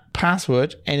that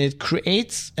password and it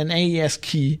creates an AES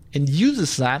key and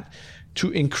uses that to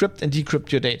encrypt and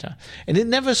decrypt your data. And it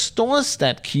never stores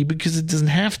that key because it doesn't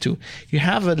have to. You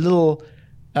have a little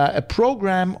a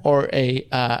program or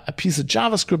a piece of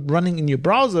JavaScript running in your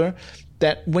browser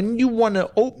that when you want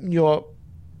to open your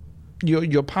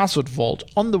password vault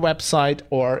on the website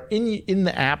or in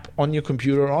the app on your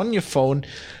computer or on your phone,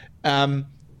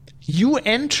 you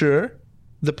enter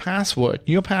your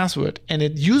password, and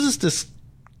it uses this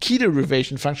key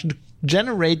derivation function to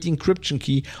generate the encryption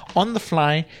key on the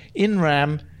fly in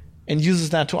RAM and uses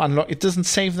that to unlock. It doesn't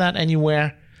save that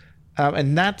anywhere.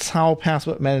 And that's how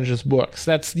password managers works.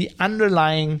 That's the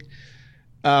underlying,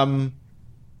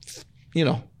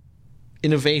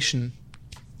 innovation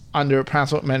under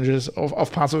password managers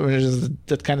of password managers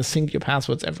that kind of sync your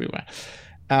passwords everywhere.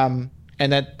 And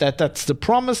that's the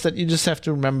promise, that you just have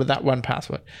to remember that one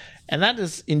password. And that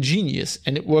is ingenious,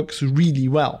 and it works really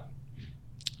well.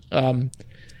 And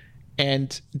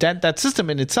that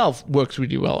system in itself works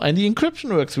really well, and the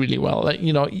encryption works really well.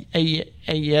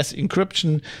 AES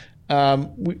encryption,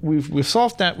 we've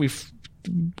solved that.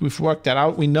 We've worked that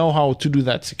out. We know how to do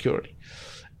that securely.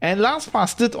 And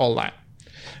LastPass did all that,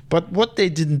 but what they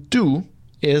didn't do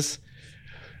is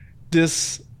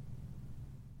this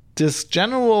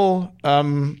general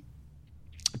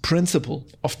principle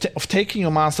of taking your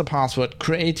master password,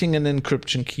 creating an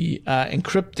encryption key,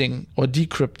 encrypting or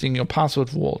decrypting your password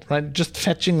vault, right? Just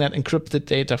fetching that encrypted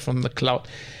data from the cloud,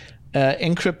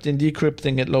 encrypting,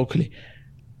 decrypting it locally.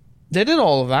 They did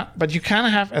all of that, but you kind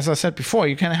of have, as I said before,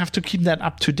 you kind of have to keep that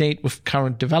up to date with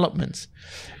current developments.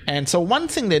 And so one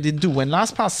thing they did do when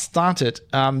LastPass started,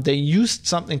 they used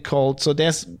something called, so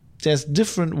there's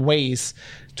different ways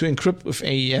to encrypt with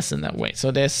AES in that way. So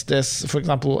there's for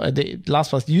example,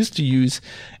 LastPass used to use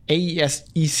AES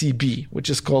ECB, which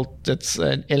is called, that's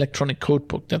an electronic code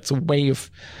book. That's a way of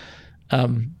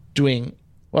doing,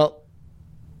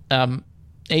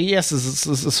 AES is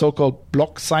a so-called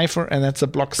block cipher, and that's a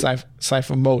block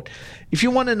cipher mode. If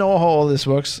you want to know how all this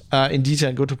works in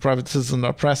detail, go to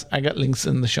privatecitizen.press. I got links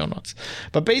in the show notes.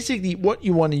 But basically, what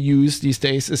you want to use these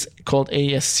days is called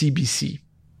AES CBC.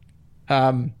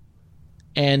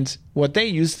 And what they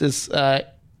used is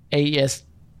AES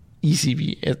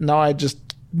ECB.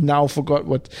 I forgot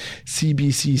what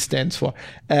CBC stands for.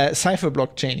 Cipher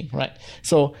block chaining, right?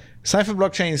 So Cipher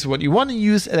blockchain is what you want to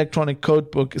use. Electronic code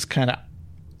book is kind of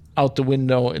out the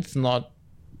window. It's not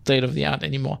state of the art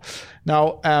anymore.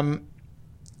 Now,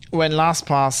 when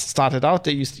LastPass started out,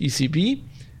 they used ECB.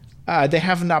 They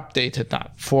haven't updated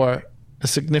that for a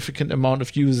significant amount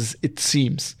of users, it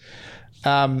seems.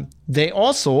 They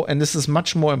also, and this is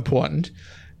much more important,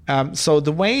 so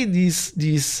the way these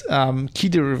key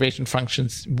derivation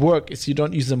functions work is you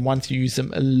don't use them once, you use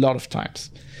them a lot of times.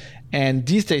 And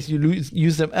these days you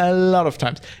use them a lot of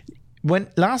times. When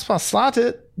LastPass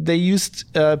started, they used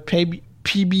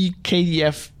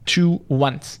PBKDF2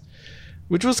 once,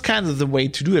 which was kind of the way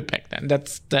to do it back then.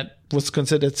 That was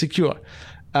considered secure.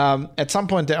 At some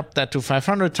point they upped that to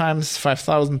 500 times,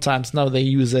 5,000 times. Now they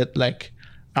use it like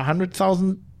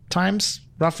 100,000 times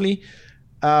roughly.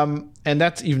 And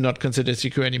that's even not considered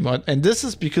secure anymore. And this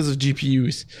is because of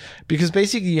GPUs. Because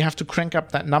basically you have to crank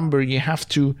up that number. You have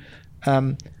to,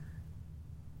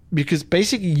 because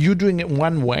basically you're doing it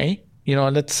one way,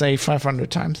 let's say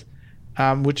 500 times,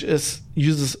 which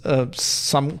uses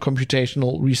some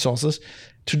computational resources.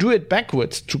 To do it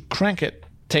backwards, to crank it,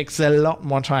 takes a lot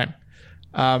more time.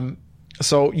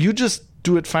 So you just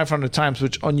do it 500 times,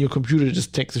 which on your computer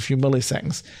just takes a few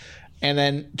milliseconds. And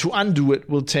then to undo it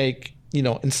will take,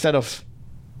 instead of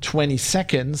 20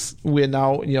 seconds, we're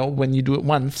now, when you do it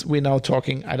once, we're now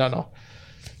talking, I don't know,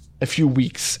 a few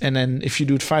weeks. And then if you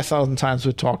do it 5,000 times,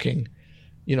 we're talking,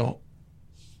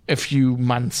 a few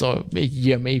months or a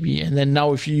year maybe. And then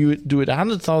now if you do it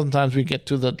 100,000 times, we get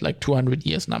to the 200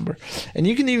 years number. And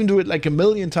you can even do it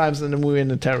 1,000,000 times, and then we're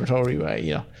in a territory where,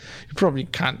 you probably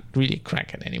can't really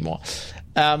crack it anymore.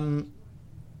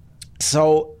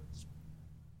 So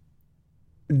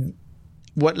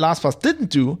what LastPass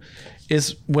didn't do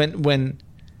is when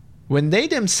they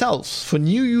themselves, for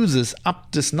new users,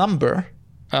 upped this number,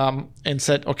 and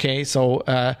said, okay, so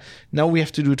now we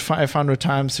have to do it 500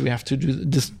 times. We have to do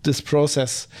this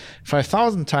process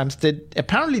 5,000 times. They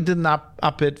apparently didn't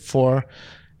up it for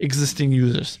existing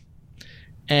users.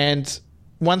 And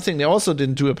one thing they also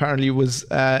didn't do apparently was,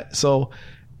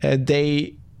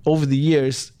 they, over the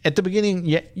years, at the beginning,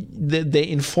 they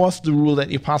enforced the rule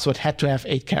that your password had to have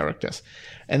 8 characters.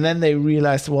 And then they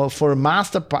realized, well, for a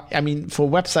for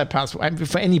website password,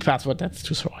 for any password, that's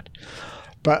too short.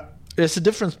 But there's a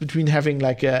difference between having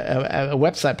a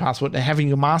website password and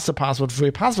having a master password for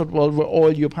your password world where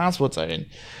all your passwords are in.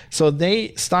 So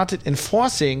they started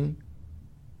enforcing,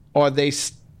 or they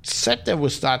said they were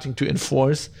starting to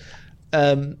enforce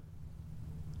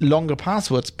longer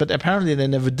passwords, but apparently they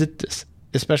never did this,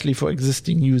 especially for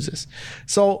existing users.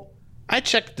 So I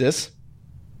checked this.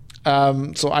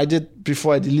 So I did,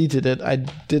 before I deleted it, I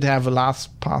did have a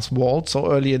LastPass vault.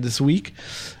 So earlier this week,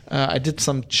 I did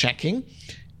some checking.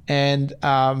 And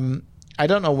I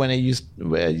don't know when I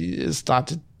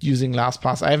started using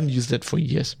LastPass. I haven't used it for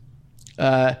years.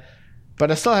 But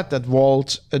I still had that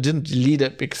vault. I didn't delete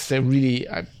it because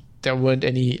there weren't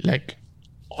any,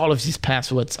 all of these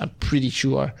passwords, I'm pretty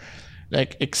sure,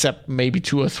 except maybe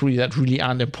 2 or 3 that really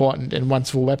aren't important. And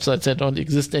ones for websites that don't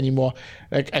exist anymore,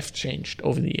 I've changed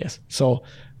over the years. So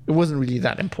it wasn't really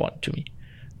that important to me.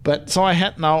 But so I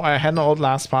had an old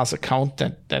LastPass account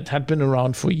that had been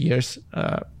around for years.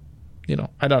 I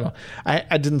don't know.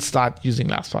 I didn't start using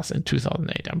LastPass in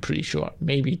 2008. I'm pretty sure.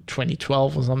 Maybe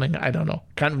 2012 or something. I don't know.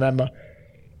 Can't remember.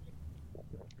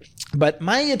 But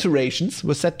my iterations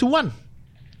were set to 1.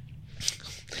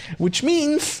 Which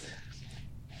means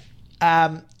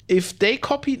if they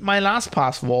copied my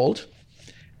LastPass vault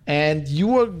and you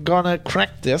were gonna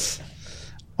crack this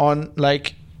on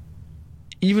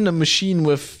even a machine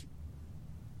with,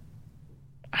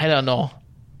 I don't know.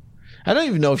 I don't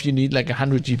even know if you need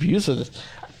 100 GPUs for this.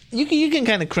 You can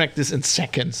kind of crack this in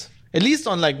seconds. At least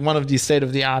on one of these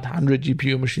state-of-the-art 100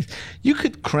 GPU machines. You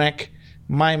could crack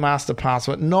my master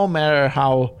password no matter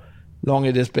how long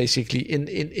it is, basically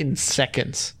in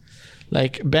seconds.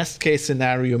 Best case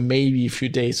scenario, maybe a few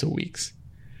days or weeks.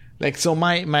 So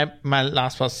my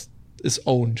LastPass is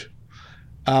owned.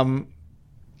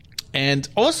 And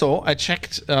also I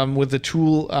checked with the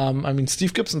tool.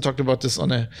 Steve Gibson talked about this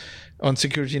on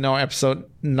Security Now episode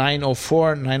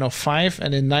 904, 905,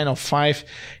 and in 905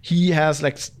 he has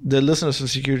the listeners of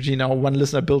Security Now. One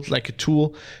listener built a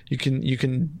tool. You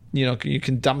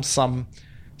can dump some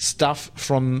stuff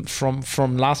from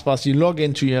LastPass. You log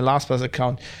into your LastPass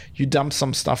account, you dump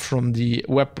some stuff from the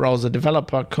web browser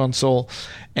developer console,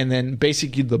 and then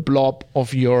basically the blob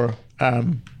of your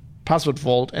password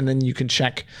vault, and then you can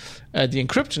check the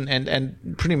encryption,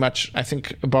 and pretty much I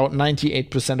think about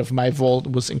 98% of my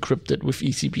vault was encrypted with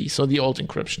ECB, so the old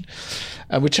encryption,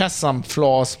 which has some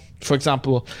flaws. For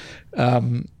example,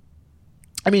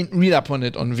 I mean, read up on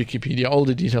it on Wikipedia. All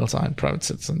the details are in private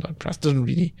citizen.press. Doesn't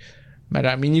really matter.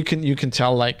 I mean, you can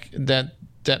tell like that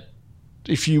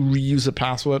if you reuse a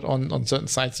password on certain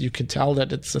sites, you can tell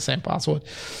that it's the same password.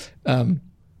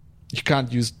 You can't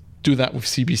do that with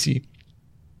CBC.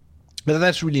 But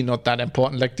that's really not that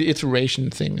important. Like the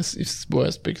iteration thing is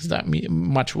worse because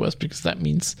much worse because that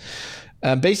means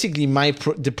basically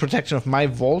the protection of my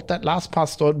vault that LastPass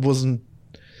stored wasn't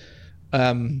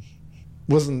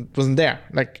there.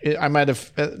 Like I might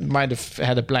have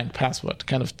had a blank password,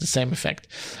 kind of the same effect.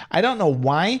 I don't know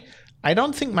why. I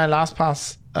don't think my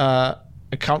LastPass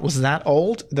account was that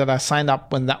old that I signed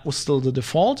up when that was still the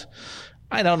default.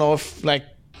 I don't know if like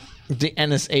the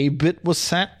NSA bit was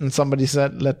set and somebody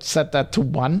said, let's set that to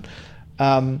 1.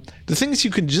 The thing is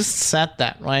you can just set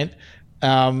that, right?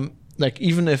 Like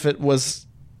even if it was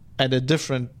at a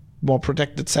different, more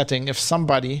protected setting, if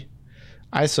somebody,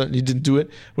 I certainly didn't do it,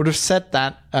 would have set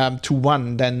that to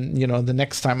 1, then, the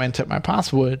next time I entered my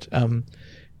password,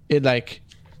 it like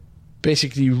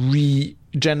basically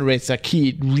regenerates that key.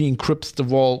 It re-encrypts the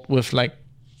vault with like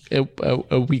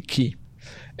a weak key.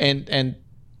 And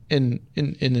in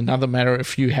another matter,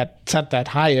 if you had set that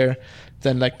higher,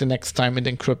 then like the next time it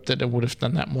encrypted, it would have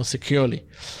done that more securely.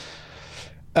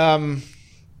 So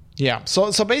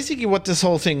basically what this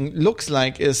whole thing looks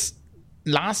like is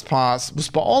LastPass was,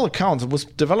 by all accounts, it was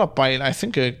developed by, I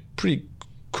think, a pretty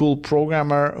cool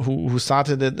programmer who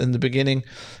started it in the beginning.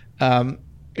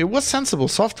 It was sensible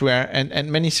software, and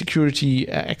many security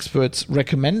experts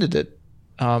recommended it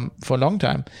for a long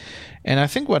time. And I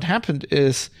think what happened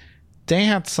is they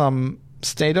had some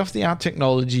state-of-the-art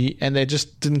technology and they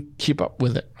just didn't keep up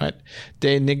with it, right?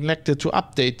 They neglected to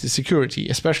update the security,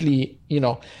 especially,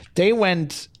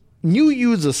 new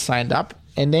users signed up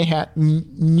and they had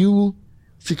new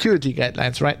security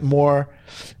guidelines, right? More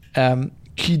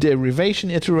key derivation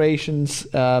iterations,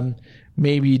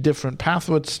 maybe different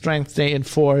password strength they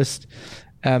enforced.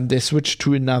 They switched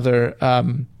to another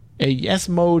AES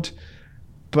mode.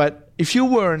 But if you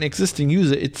were an existing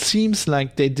user, it seems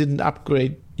like they didn't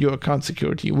upgrade your account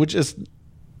security, which is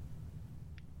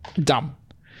dumb.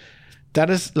 That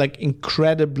is like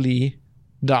incredibly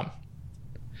dumb.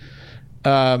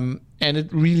 And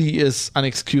it really is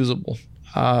unexcusable.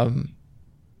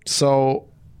 So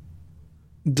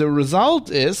the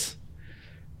result is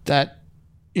that,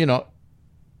 I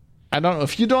don't know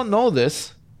if you don't know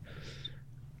this.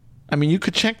 I mean, you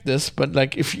could check this, but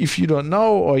like if you don't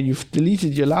know, or you've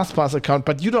deleted your LastPass account,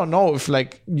 but you don't know if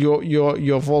like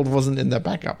your vault wasn't in the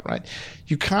backup, right?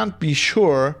 You can't be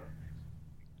sure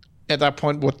at that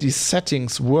point what these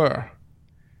settings were,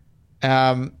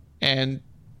 and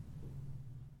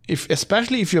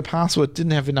especially if your password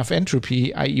didn't have enough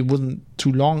entropy, i.e., wasn't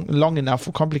too long enough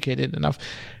or complicated enough,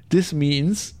 this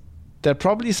means that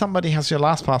probably somebody has your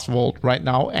LastPass vault right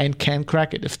now and can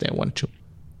crack it if they want to.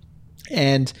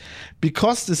 And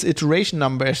because this iteration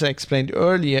number, as I explained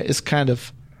earlier, is kind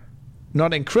of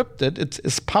not encrypted,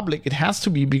 it's public, it has to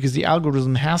be, because the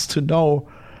algorithm has to know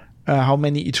how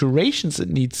many iterations it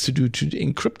needs to do to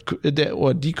encrypt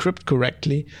or decrypt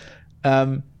correctly.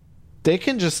 They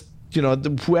can just,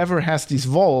 whoever has these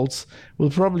vaults will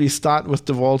probably start with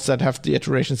the vaults that have the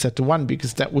iteration set to 1,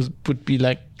 because that would be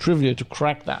like trivial to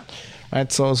crack that,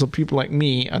 right? So people like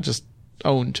me are just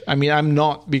owned. I mean, I'm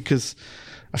not, because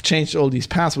I've changed all these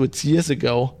passwords years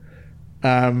ago,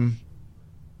 but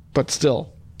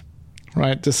still,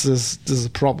 right? This is a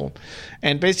problem.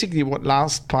 And basically, what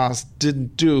LastPass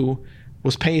didn't do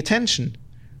was pay attention,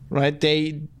 right?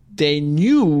 They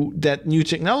knew that new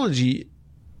technology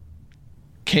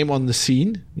came on the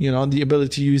scene, the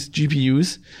ability to use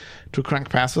GPUs to crack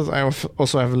passwords. I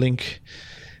also have a link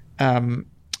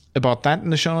about that in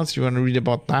the show notes. If you want to read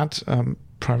about that,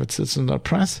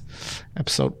 privatecitizen.press,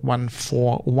 episode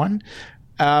 141.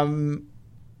 And,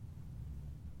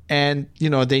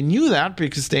 they knew that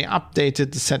because they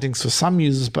updated the settings for some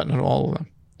users, but not all of them.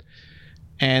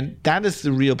 And that is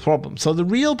the real problem. So the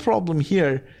real problem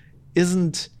here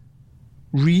isn't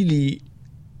really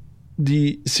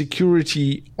the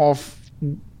security of,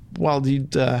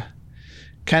 the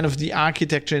kind of the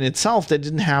architecture in itself. They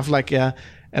didn't have like a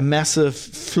massive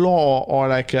flaw or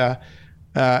like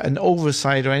an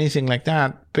oversight or anything like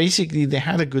that. Basically, they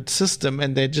had a good system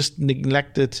and they just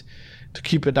neglected to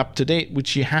keep it up to date,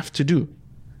 which you have to do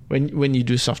when you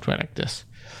do software like this.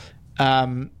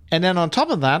 And then on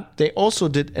top of that, they also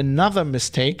did another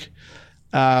mistake,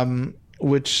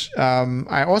 which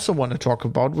I also want to talk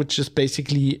about, which is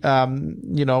basically,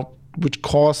 which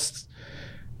caused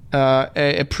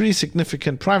a pretty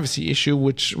significant privacy issue,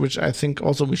 which I think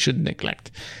also we shouldn't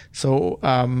neglect. So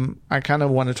I kind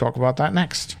of want to talk about that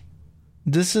next.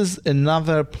 this is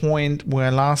another point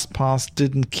where LastPass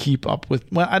didn't keep up with.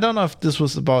 Well, I don't know if this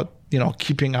was about,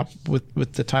 keeping up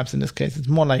with the times in this case. It's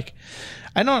more like,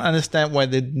 I don't understand why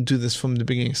they didn't do this from the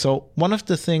beginning. So one of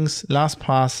the things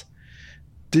LastPass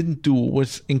didn't do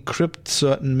was encrypt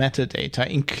certain metadata,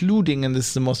 including, and this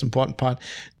is the most important part,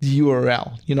 the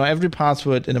URL. Every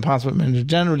password in a password manager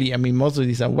generally, most of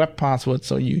these are web passwords,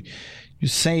 so you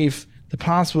save the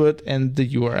password and the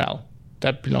URL.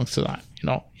 That belongs to that,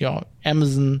 your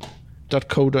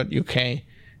amazon.co.uk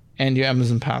and your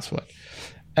Amazon password.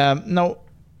 Now,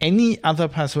 any other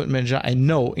password manager I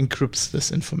know encrypts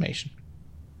this information.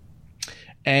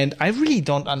 And I really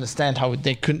don't understand how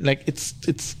they couldn't,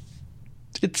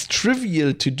 it's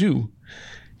trivial to do.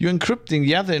 You're encrypting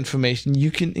the other information,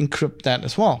 you can encrypt that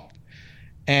as well.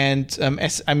 And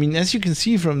as you can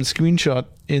see from the screenshot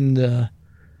in the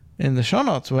show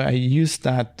notes where I used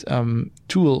that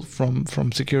tool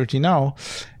from Security Now,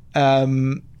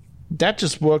 that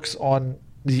just works on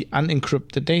the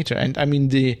unencrypted data. And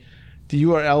the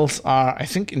URLs are, I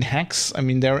think, in hex.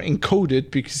 They're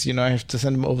encoded because, I have to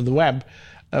send them over the web,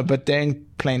 but they're in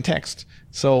plain text.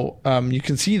 So you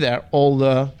can see there all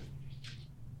the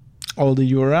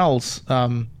URLs.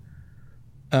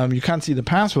 You can't see the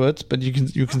passwords, but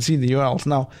you can see the URLs.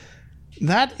 Now,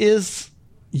 that is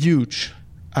huge,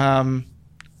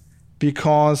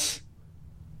 because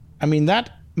that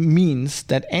means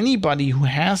that anybody who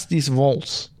has these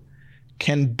vaults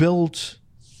can build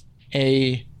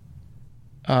a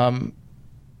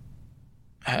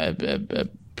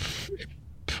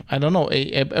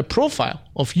profile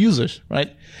of users,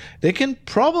 right? They can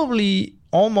probably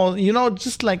almost,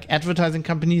 just like advertising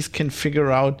companies can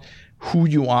figure out who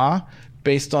you are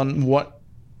based on what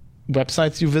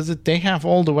websites you visit. They have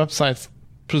all the websites,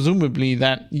 presumably,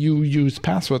 that you use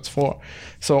passwords for.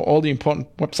 So all the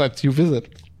important websites you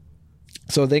visit.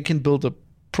 So they can build a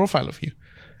profile of you.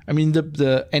 And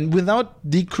without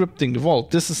decrypting the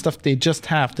vault, this is stuff they just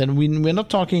have. Then we're not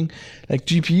talking like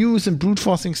GPUs and brute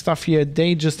forcing stuff here.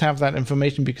 They just have that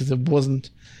information because it wasn't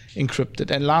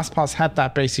encrypted. And LastPass had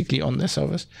that basically on their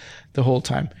service the whole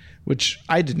time, which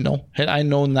I didn't know. Had I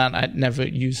known that, I'd never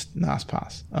used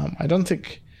LastPass. I don't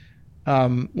think.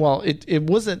 It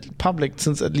wasn't public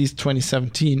since at least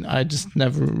 2017. I just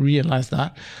never realized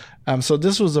that. So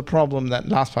this was a problem that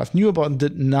LastPass knew about and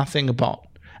did nothing about.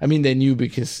 They knew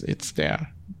because it's their,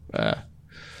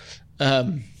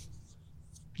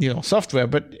 software,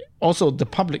 but also the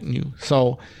public knew.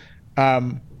 So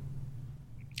I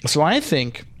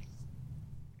think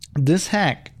this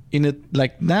hack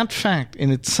that fact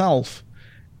in itself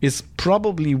is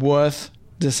probably worth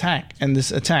this hack and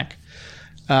this attack.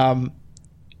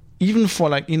 Even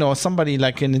for somebody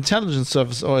like an intelligence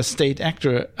service or a state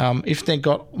actor, if they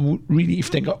got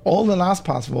all the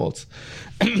LastPass vaults,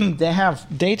 they have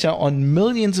data on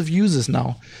millions of users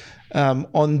now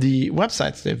on the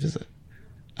websites they visit,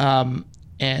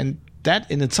 and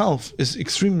that in itself is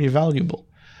extremely valuable.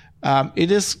 It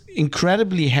is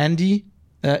incredibly handy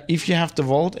if you have the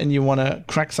vault and you want to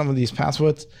crack some of these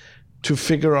passwords to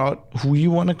figure out who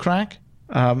you want to crack.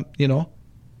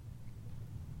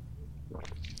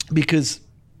 Because,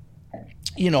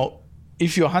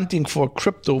 if you're hunting for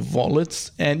crypto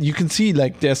wallets, and you can see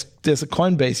there's a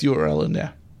Coinbase URL in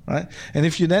there, right? And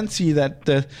if you then see that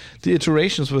the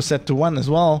iterations were set to 1 as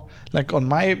well, like on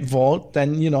my vault,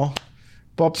 then,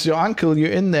 Bob's your uncle,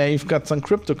 you're in there, you've got some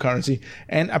cryptocurrency.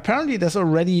 And apparently there's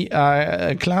already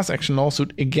a class action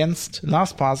lawsuit against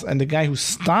LastPass, and the guy who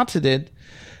started it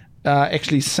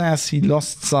actually says he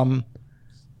lost some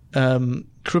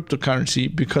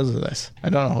cryptocurrency because of this. I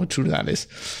don't know how true that is,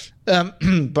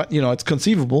 but it's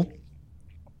conceivable.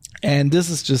 And this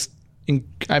is just,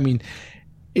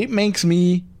 it makes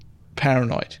me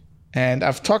paranoid. And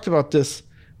I've talked about this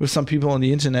with some people on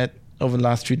the internet over the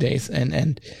last few days,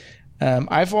 and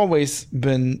I've always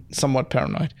been somewhat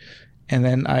paranoid. And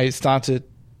then I started,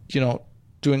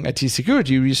 doing IT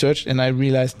security research, and I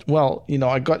realized,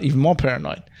 I got even more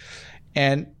paranoid.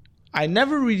 And I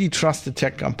never really trusted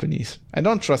tech companies. I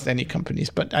don't trust any companies,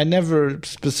 but I never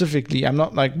specifically, I'm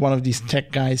not like one of these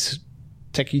tech guys,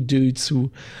 techie dudes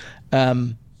who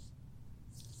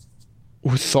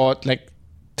thought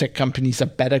tech companies are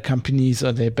better companies,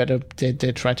 or they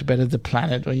try to better the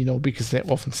planet, or, because they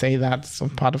often say that, some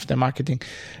part of their marketing.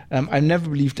 I've never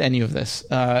believed any of this.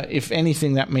 If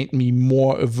anything, that made me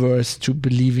more averse to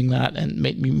believing that and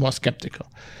made me more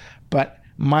skeptical. But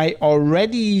my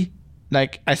already,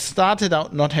 I started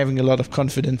out not having a lot of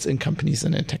confidence in companies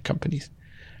and in tech companies,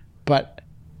 but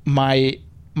my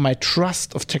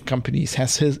trust of tech companies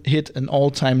has hit an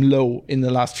all-time low in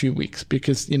the last few weeks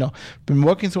because, been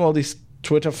working through all these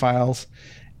Twitter files.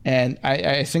 And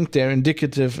I think they're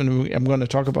indicative, and I'm going to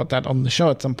talk about that on the show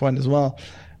at some point as well.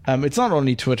 It's not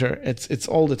only Twitter, it's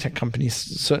all the tech companies,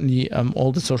 certainly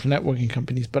all the social networking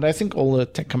companies, but I think all the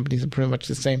tech companies are pretty much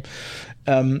the same.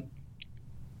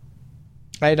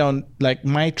 I don't, like,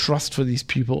 my trust for these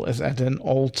people is at an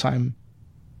all-time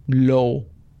low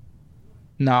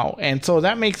now. And so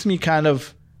that makes me kind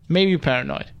of maybe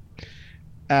paranoid.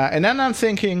 And then I'm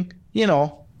thinking,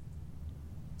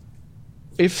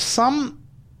 if some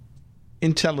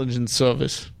intelligence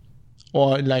service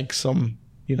or like some,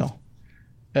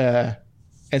 as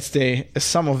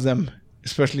some of them,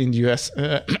 especially in the US,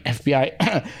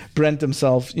 FBI, brand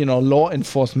themselves, law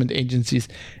enforcement agencies,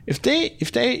 if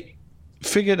they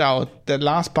figured out that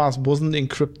LastPass wasn't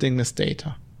encrypting this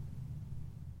data,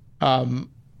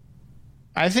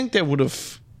 I think they would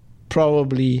have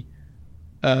probably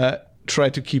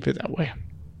tried to keep it that way,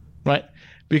 right?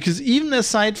 Because even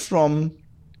aside from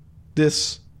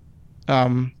this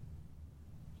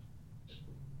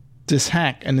this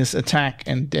hack and this attack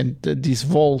and these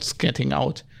vaults getting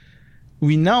out,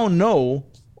 we now know,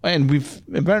 and we've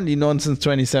apparently known since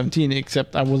 2017,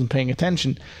 except I wasn't paying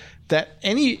attention, that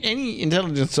any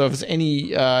intelligence service,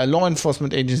 any law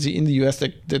enforcement agency in the US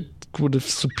that would have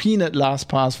subpoenaed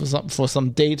LastPass for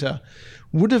some data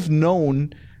would have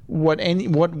known what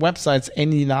websites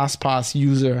any LastPass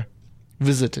user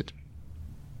visited.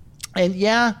 And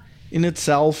yeah, in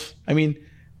itself, I mean,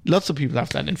 lots of people have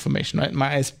that information, right?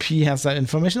 My ISP has that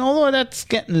information, although that's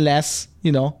getting less,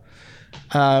 with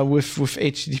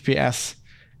HTTPS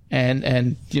and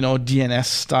DNS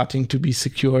starting to be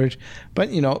secured. But,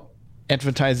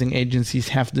 advertising agencies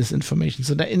have this information.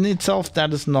 So that in itself,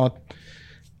 that is not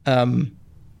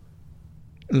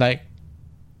like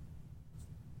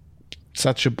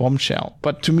such a bombshell.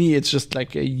 But to me, it's just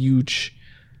like a huge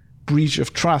breach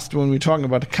of trust when we're talking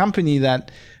about a company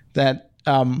that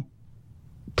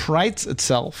prides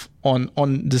itself on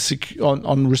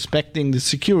respecting the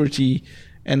security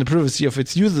and the privacy of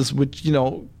its users, which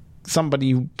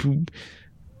somebody who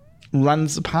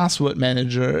runs a password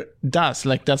manager does.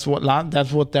 Like that's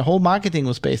what their whole marketing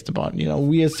was based upon.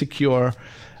 We are secure.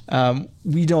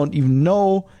 We don't even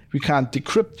know. We can't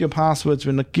decrypt your passwords.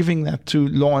 We're not giving that to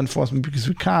law enforcement because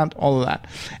we can't. All of that,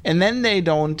 and then they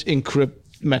don't encrypt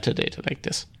metadata like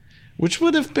this, which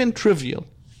would have been trivial.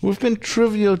 It would have been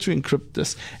trivial to encrypt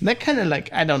this, and that kind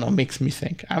of makes me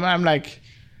think. I'm like,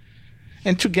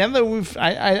 and together with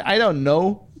I don't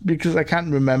know, because I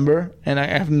can't remember, and I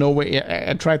have no way.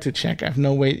 I tried to check. I have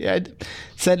no way.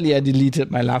 Sadly, I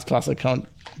deleted my LastPass account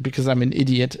because I'm an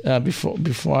idiot. Before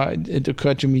it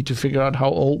occurred to me to figure out how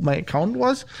old my account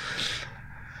was,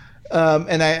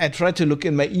 and I tried to look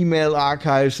in my email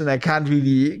archives, and I can't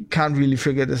really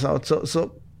figure this out.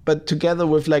 So, but together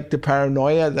with like the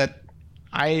paranoia that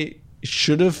I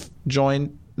should have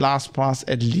joined LastPass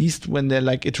at least when their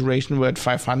like iteration were at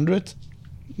 500.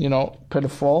 Per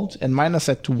default, and mine are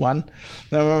set to 1.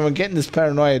 Now I'm getting this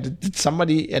paranoia. Did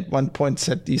somebody at one point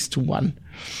set these to 1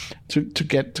 to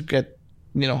get to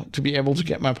be able to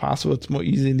get my passwords more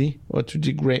easily, or to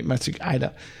degrade my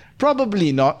either?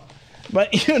 Probably not,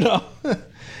 but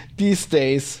these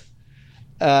days,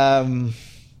 I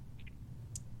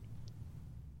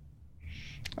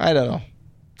don't know.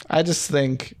 I just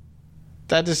think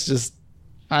that is just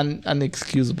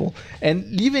unexcusable. And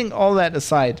leaving all that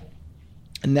aside,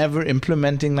 never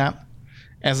implementing that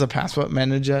as a password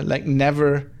manager, like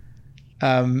never,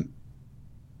 I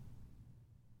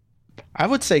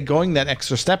would say going that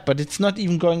extra step, but it's not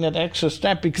even going that extra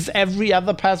step because every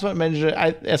other password manager,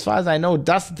 as far as I know,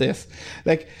 does this.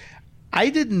 Like,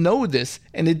 I didn't know this,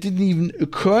 and it didn't even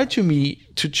occur to me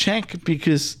to check,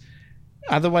 because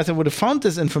otherwise I would have found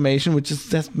this information, which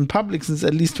has been public since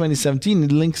at least 2017.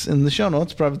 It links in the show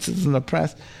notes, Private Citizen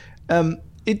Press.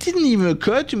 It didn't even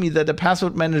occur to me that a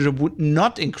password manager would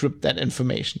not encrypt that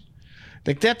information.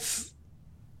 Like that's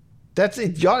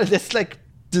idiotic. That's like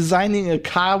designing a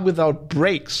car without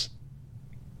brakes.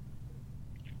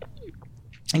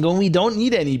 And we don't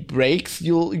need any brakes.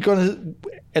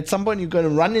 At some point you're gonna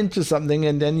run into something,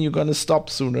 and then you're gonna stop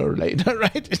sooner or later,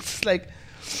 right? It's like,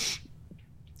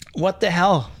 what the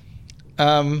hell?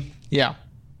 Yeah.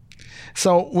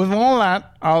 So with all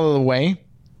that out of the way,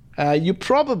 you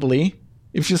probably,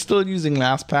 if you're still using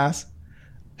LastPass,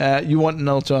 you want an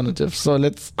alternative. So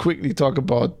let's quickly talk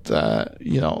about,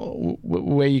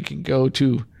 where you can go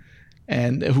to,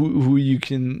 and who you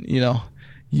can,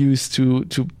 use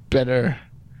to better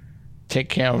take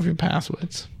care of your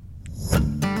passwords.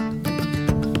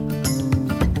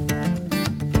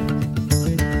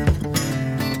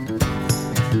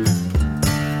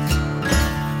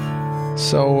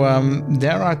 So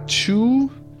there are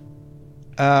two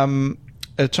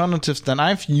alternatives that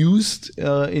I've used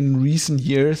in recent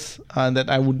years that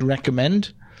I would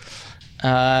recommend.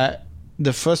 The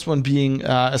first one being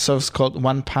a service called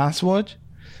 1Password,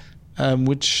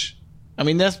 which, I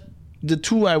mean, there's the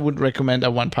two I would recommend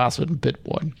are 1Password and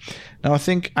Bitwarden. Now, I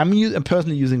think I'm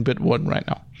personally using Bitwarden right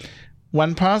now.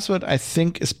 1Password, I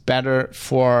think, is better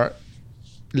for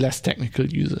less technical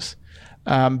users.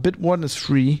 Bitwarden is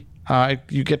free.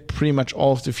 You get pretty much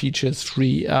all of the features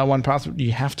free. 1Password,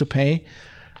 you have to pay.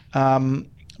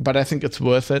 But I think it's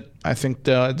worth it. I think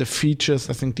the features,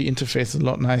 I think the interface is a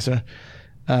lot nicer.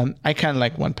 I kind of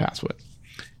like 1Password.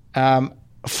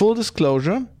 Full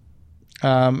disclosure,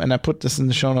 and I put this in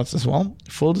the show notes as well.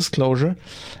 Full disclosure,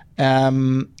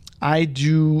 I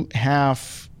do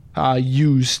have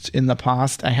used in the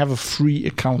past. I have a free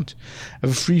account. I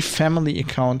have a free family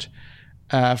account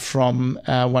from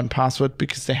 1Password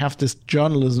because they have this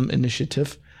journalism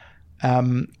initiative.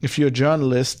 If you're a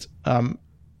journalist, in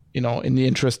the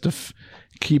interest of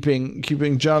keeping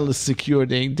journalists secure,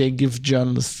 they give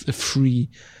journalists a free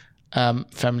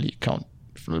family account,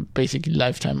 basically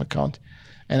lifetime account.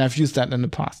 And I've used that in the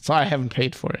past, so I haven't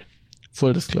paid for it.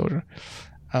 Full disclosure.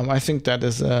 I think that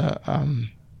is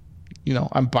I'm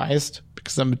biased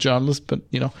because I'm a journalist, but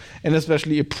and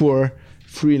especially a poor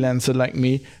freelancer like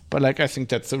me. But I think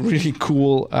that's a really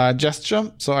cool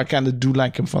gesture. So I kind of do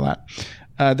like him for that.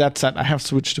 That said, I have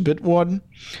switched to Bitwarden,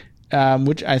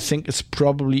 which I think is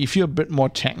probably, if you're a bit more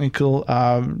technical,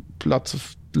 lots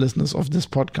of listeners of this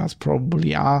podcast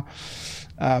probably are,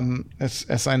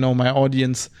 as I know my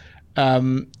audience.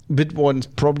 Bitwarden is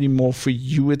probably more for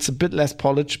you. It's a bit less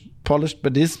polished,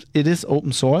 but it is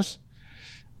open source.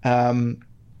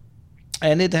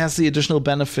 And it has the additional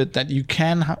benefit that you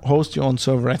can host your own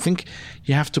server. I think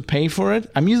you have to pay for it.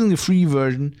 I'm using the free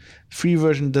version. Free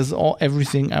version does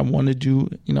everything I want to do.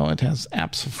 It has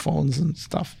apps for phones and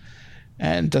stuff,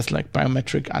 and does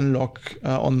biometric unlock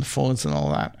on the phones and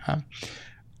all that.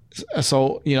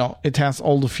 So it has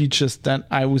all the features that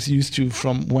I was used to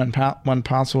from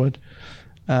 1Password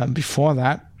before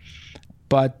that.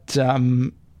 But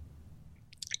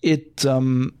it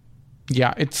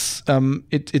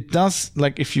does,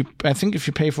 if you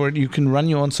pay for it, you can run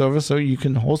your own server, so you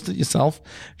can host it yourself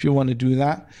if you want to do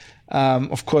that.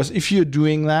 Of course, if you're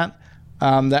doing that,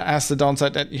 that has the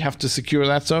downside that you have to secure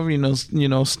that server,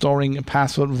 storing a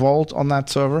password vault on that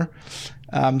server.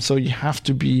 So you have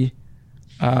to be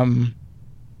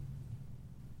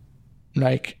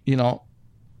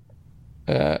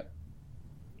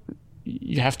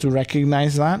you have to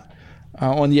recognize that.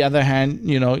 On the other hand,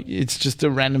 it's just a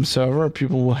random server.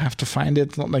 People will have to find it.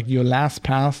 It's not like your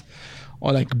LastPass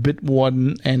or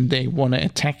Bitwarden and they want to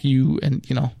attack you. And,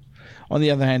 on the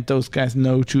other hand, those guys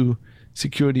know to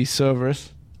secure these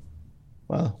servers.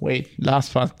 Well, wait,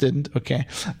 LastPass didn't. Okay.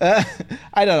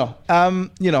 I don't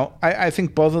know. I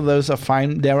think both of those are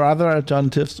fine. There are other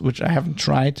alternatives, which I haven't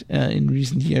tried in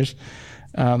recent years.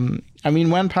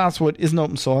 1Password isn't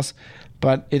open source,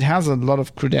 but it has a lot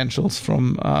of credentials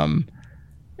from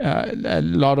a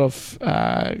lot of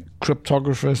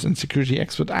cryptographers and security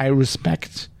experts I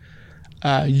respect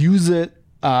use it,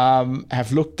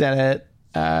 have looked at it,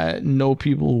 know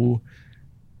people who,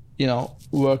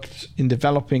 worked in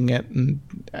developing it. And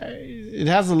it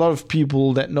has a lot of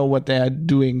people that know what they are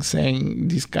doing, saying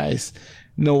these guys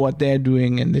know what they're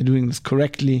doing and they're doing this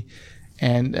correctly.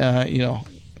 And,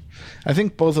 I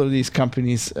think both of these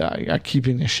companies are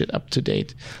keeping their shit up to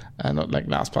date, not like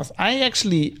LastPass. I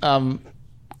actually, I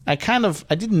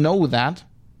didn't know that,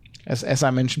 as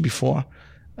I mentioned before.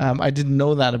 I didn't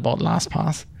know that about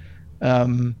LastPass.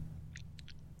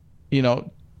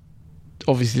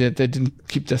 Obviously that they didn't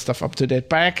keep their stuff up to date,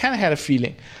 but I kind of had a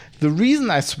feeling. The reason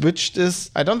I switched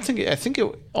is,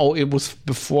 it was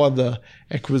before the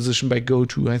acquisition by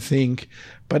GoTo, I think.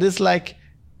 But it's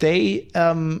they,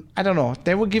 I don't know,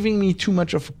 they were giving me too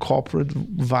much of a corporate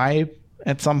vibe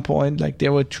at some point. They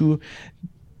were too,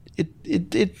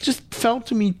 it just felt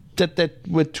to me that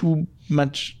were too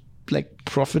much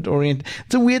profit oriented.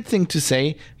 It's a weird thing to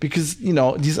say because,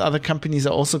 these other companies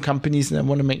are also companies and they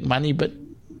want to make money, but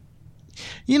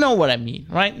you know what I mean,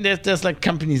 right? There's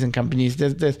companies and companies.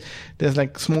 There's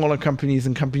smaller companies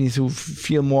and companies who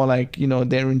feel more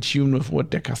they're in tune with what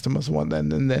their customers want,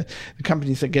 and then the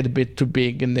companies that get a bit too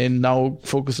big and they now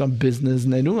focus on business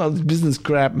and they do all this business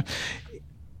crap.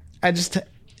 I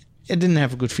didn't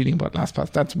have a good feeling about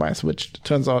LastPass. That's why I switched.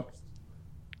 Turns out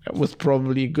it was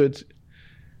probably a good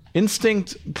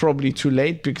instinct. Probably too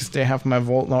late because they have my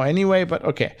vault now anyway. But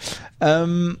okay,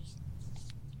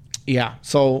 yeah.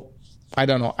 So. I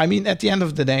don't know. At the end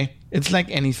of the day, It's like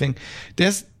anything.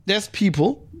 There's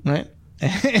people, right?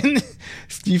 And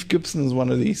Steve Gibson is one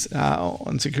of these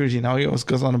on security now. He always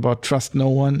goes on about trust no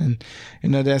one.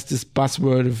 And, there's this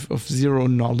buzzword of zero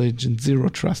knowledge and zero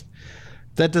trust.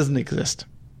 That doesn't exist,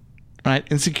 right?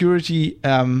 In security,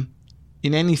 in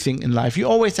anything in life, you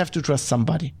always have to trust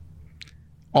somebody.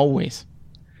 Always.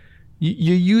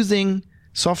 You're using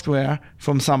software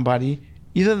from somebody,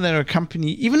 either they're a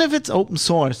company, even if it's open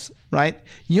source, right?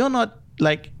 You're not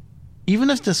like,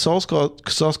 even if the source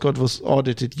code was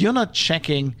audited, you're not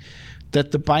checking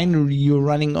that the binary you're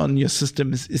running on your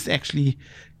system is actually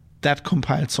that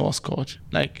compiled source code.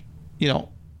 Like,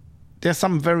 there's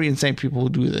some very insane people who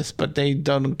do this, but they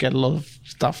don't get a lot of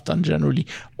stuff done generally.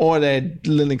 Or they're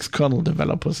Linux kernel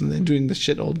developers and they're doing this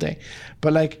shit all day.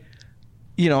 But like,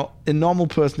 a normal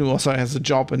person who also has a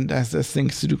job and has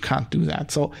things to do can't do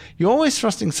that. So you're always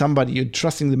trusting somebody. You're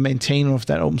trusting the maintainer of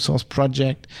that open source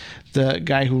project, the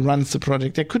guy who runs the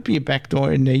project. There could be a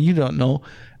backdoor in there. You don't know.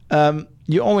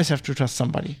 You always have to trust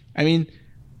somebody. I mean,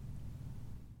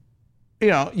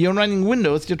 you're running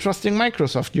Windows, you're trusting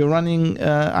Microsoft. You're running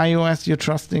iOS, you're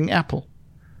trusting Apple.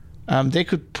 They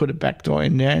could put a backdoor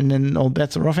in there and then all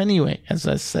bets are off anyway, as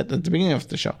I said at the beginning of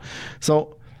the show.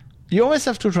 So you always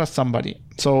have to trust somebody.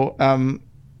 So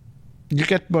you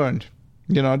get burned.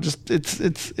 Just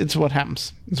it's what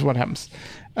happens. It's what happens.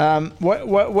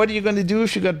 What are you going to do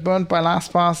if you got burned by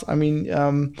LastPass? I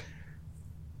mean,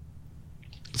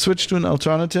 switch to an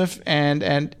alternative.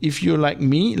 And if you're like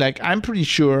me, like I'm pretty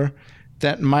sure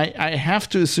that I have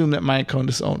to assume that my account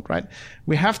is owned, right?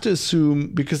 We have to assume,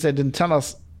 because they didn't tell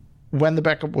us when the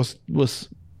backup was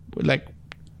like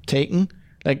taken,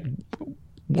 like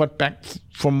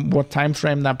from what time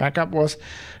frame that backup was.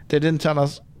 They didn't tell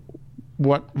us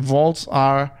what vaults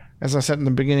are, as I said in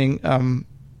the beginning,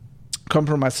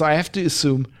 compromised. So I have to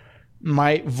assume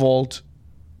my vault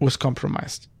was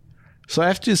compromised. So I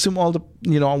have to assume all the,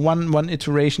 one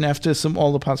iteration, I have to assume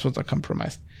all the passwords are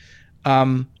compromised.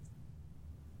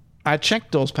 I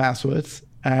checked those passwords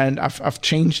and I've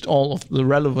changed all of the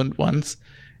relevant ones.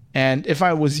 And if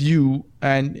I was you,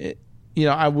 and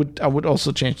I would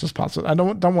also change those passwords. I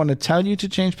don't want to tell you to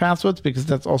change passwords because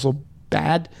that's also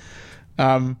bad.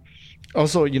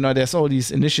 Also, there's all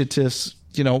these initiatives,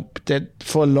 that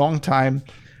for a long time,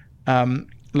 a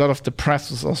lot of the press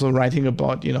was also writing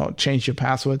about, change your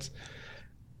passwords.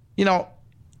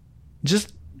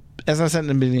 Just as I said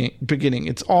in the beginning,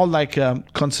 it's all like a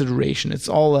consideration. It's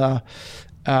all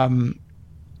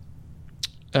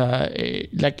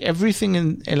like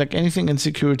everything like anything in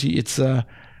security, it's a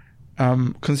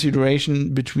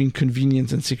consideration between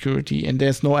convenience and security, and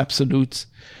there's no absolutes.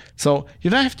 So you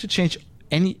don't have to change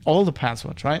all the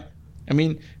passwords, right? I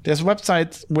mean, there's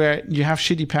websites where you have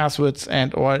shitty passwords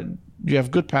or you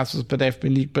have good passwords, but they've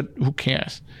been leaked. But who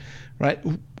cares, right?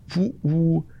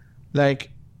 Who like,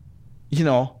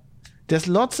 there's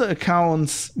lots of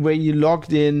accounts where you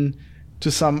logged in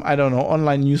to some, I don't know,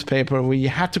 online newspaper where you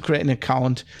had to create an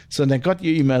account. So they got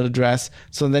your email address.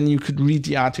 So then you could read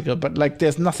the article. But like,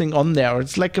 there's nothing on there.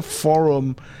 It's like a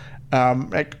forum.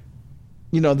 The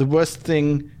worst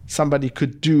thing somebody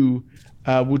could do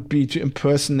would be to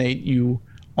impersonate you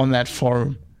on that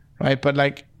forum, right? But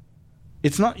like,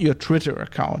 it's not your Twitter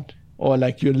account or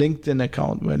like your LinkedIn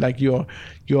account where like your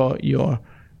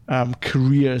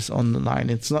careers on the line.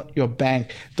 It's not your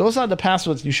bank. Those are the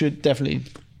passwords you should definitely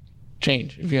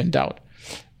change if you're in doubt.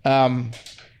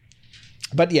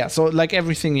 But yeah, so like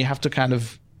everything, you have to kind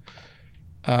of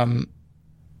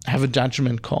have a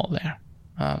judgment call there.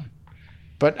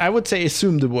 But I would say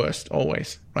assume the worst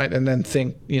always, right? And then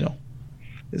think,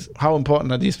 how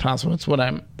important are these passwords? What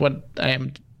am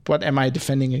I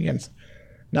defending against?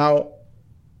 Now,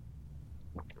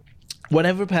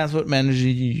 whatever password manager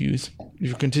you use, if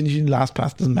you continue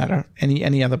LastPass, doesn't matter.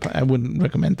 Any other, I wouldn't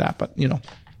recommend that, but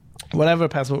whatever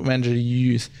password manager you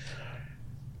use,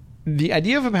 the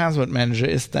idea of a password manager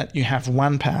is that you have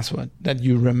one password that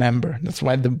you remember. That's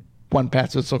why the one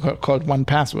password is called one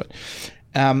password.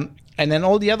 And then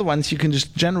all the other ones you can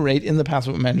just generate in the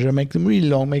password manager, make them really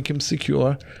long, make them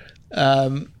secure.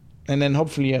 And then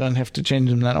hopefully I don't have to change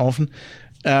them that often.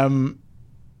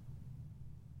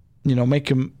 Make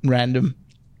them random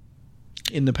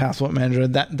in the password manager.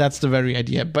 That's the very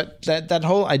idea. But that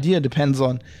whole idea depends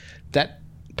on that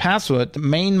password, the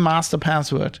main master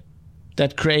password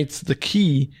that creates the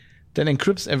key that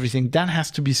encrypts everything. That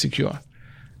has to be secure.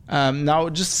 Now,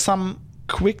 just some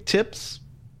quick tips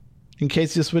in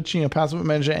case you're switching a password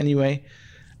manager anyway.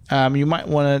 You might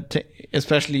want to,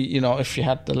 especially, if you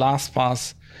had the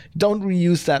LastPass, don't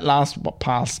reuse that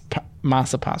LastPass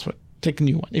master password. Take a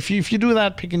new one. If you do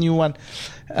that, pick a new one.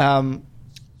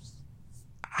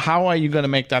 how are you going to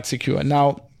make that secure?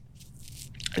 Now,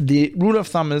 the rule of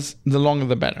thumb is the longer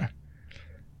the better.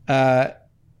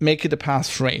 Make it a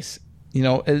passphrase,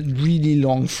 a really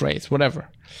long phrase, whatever.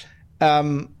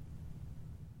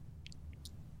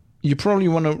 You probably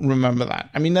want to remember that.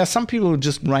 I mean, there's some people who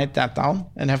just write that down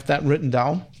and have that written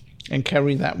down and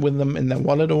carry that with them in their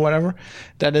wallet or whatever.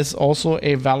 That is also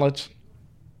a valid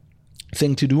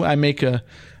thing to do. I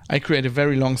create a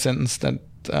very long sentence that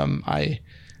I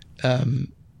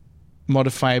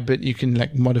modify a bit. You can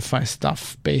modify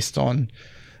stuff based on,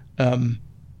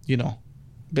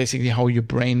 basically how your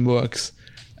brain works.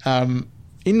 In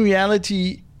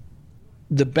reality,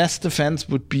 the best defense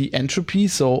would be entropy.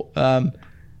 So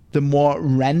the more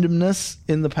randomness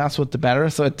in the password, the better.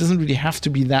 So it doesn't really have to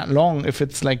be that long if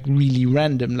it's really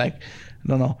random. I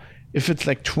don't know, if it's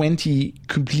 20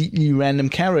 completely random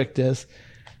characters,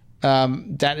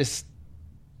 that is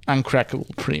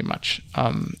uncrackable pretty much.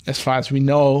 As far as we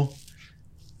know,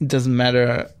 it doesn't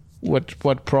matter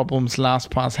what problems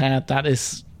LastPass had, that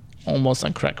is almost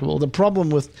uncrackable. The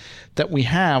problem that we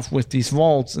have with these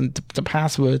vaults and the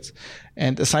passwords,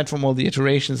 and aside from all the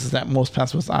iterations, is that most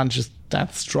passwords aren't just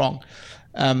that strong.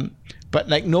 But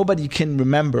nobody can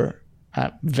remember,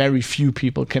 very few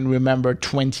people can remember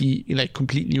 20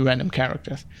 completely random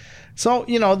characters. So,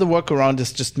 the workaround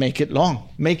is just make it long.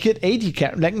 Make it 80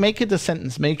 characters. Make it a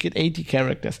sentence. Make it 80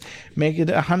 characters. Make it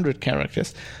 100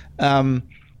 characters. And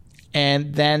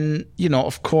then,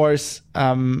 of course,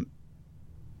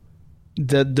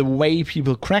 the way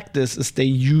people crack this is they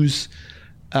use,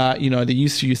 they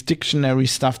used to use dictionary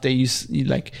stuff. They use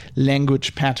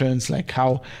language patterns,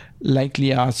 how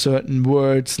likely are certain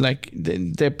words.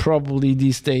 They probably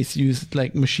these days use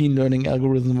machine learning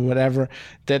algorithm or whatever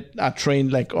that are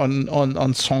trained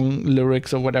on song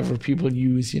lyrics or whatever people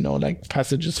use.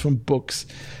 Passages from books,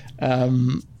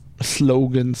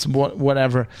 slogans,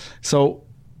 whatever. So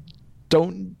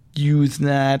don't use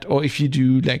that, or if you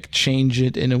do, change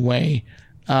it in a way,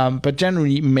 but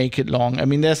generally make it long. I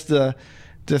mean, there's the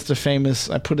famous,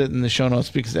 I put it in the show notes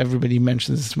because everybody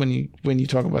mentions this when you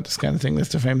talk about this kind of thing. There's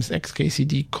the famous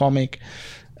XKCD comic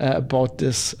about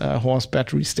this horse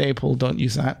battery staple. Don't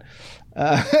use that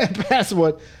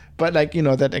password, but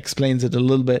that explains it a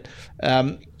little bit.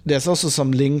 There's also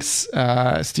some links.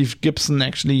 Steve Gibson,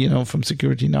 actually, from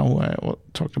Security Now, who I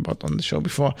talked about on the show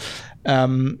before,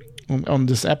 on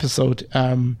this episode,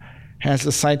 has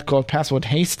a site called Password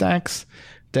Haystacks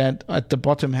that at the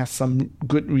bottom has some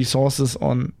good resources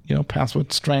on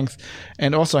password strength,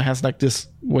 and also has this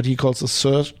what he calls a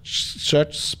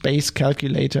search space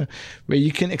calculator where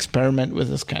you can experiment with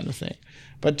this kind of thing.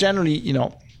 But generally,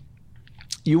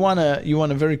 you want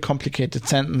a very complicated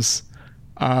sentence,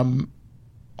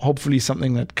 hopefully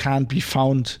something that can't be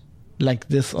found like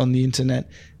this on the internet.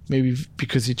 Maybe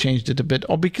because you changed it a bit,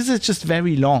 or because it's just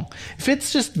very long. If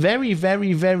it's just very,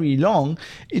 very, very long,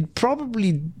 it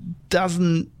probably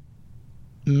doesn't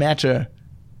matter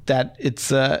that it's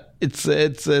a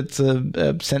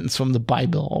sentence from the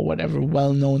Bible or whatever,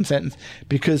 well-known sentence,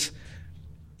 because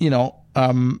the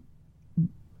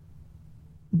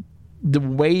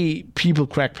way people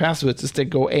crack passwords is they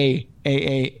go A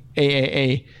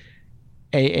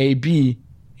B.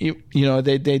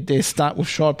 They start with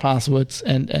short passwords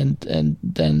and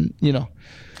then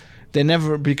they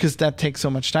never, because that takes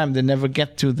so much time, they never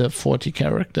get to the 40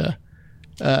 character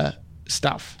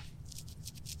stuff,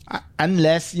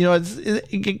 unless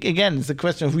it's a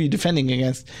question of who you're defending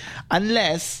against.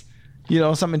 Unless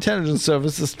some intelligence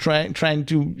service is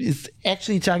is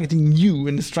actually targeting you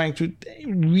and is trying to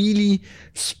really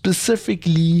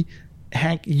specifically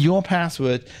hack your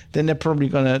password, then they're probably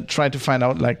gonna try to find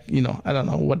out I don't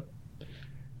know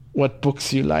what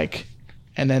books you like,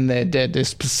 and then they're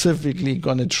specifically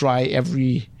gonna try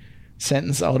every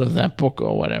sentence out of that book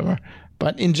or whatever.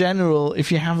 But in general,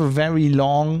 if you have a very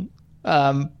long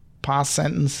past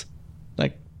sentence,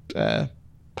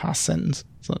 past sentence,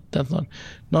 so that's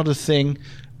not a thing.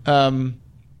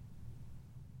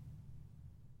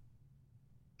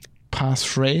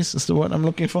 Passphrase is the word I'm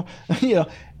looking for. You're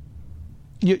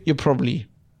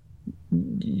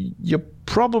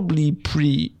probably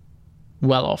pretty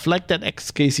well off, like that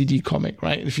XKCD comic,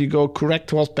 right? If you go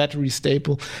correct horse battery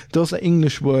staple, those are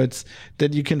English words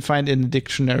that you can find in the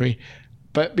dictionary,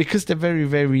 but because they're very,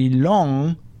 very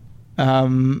long,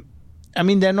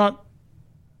 they're not,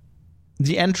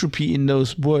 the entropy in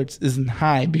those words isn't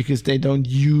high because they don't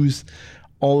use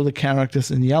all the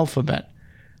characters in the alphabet,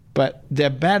 but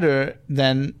they're better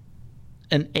than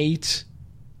an 8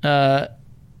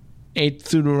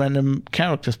 pseudo-random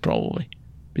characters probably,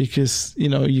 because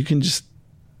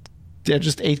they're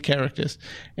just 8 characters,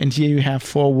 and here you have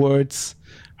 4 words,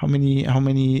 how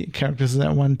many characters is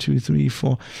that? 1, 2, 3,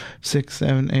 4, 6,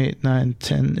 7, 8, 9,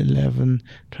 10, 11,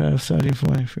 12, 13,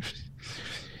 14, 15,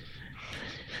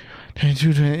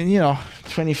 22, 20,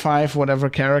 25, whatever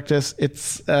characters.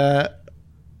 It's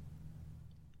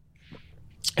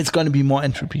going to be more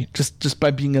entropy just by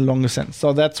being a longer sentence.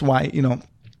 So that's why, in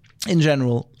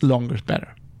general, longer is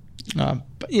better.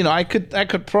 But I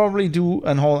could probably do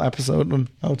a whole episode on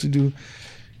how to do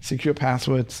secure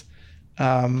passwords.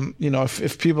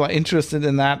 If people are interested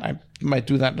in that, I might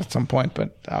do that at some point.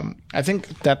 But I think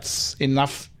that's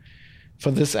enough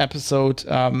for this episode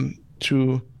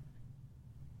to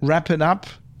wrap it up.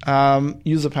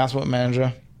 Use a password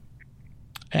manager,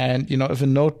 and if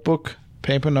a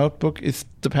paper notebook is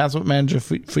the password manager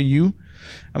for you,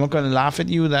 I'm not going to laugh at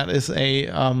you. That is a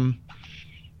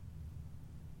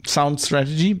sound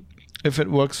strategy if it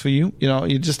works for you.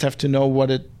 You just have to know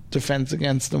what it defends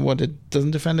against and what it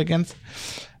doesn't defend against.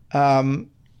 That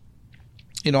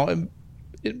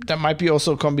might be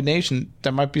also a combination.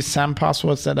 There might be some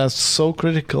passwords that are so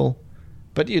critical,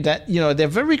 but they're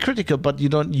very critical, but you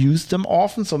don't use them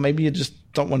often. So maybe you just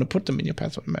don't want to put them in your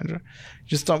password manager. You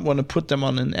just don't want to put them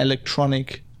on an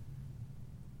electronic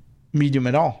medium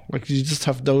at all. Like you just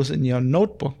have those in your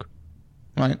notebook,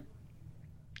 right?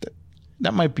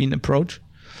 That might be an approach.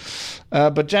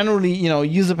 But generally,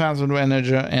 use a password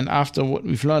manager. And after what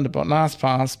we've learned about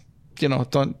LastPass,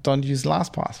 don't use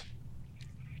LastPass.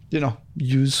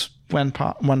 Use one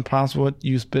password,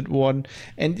 use Bitwarden,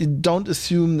 and don't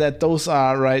assume that those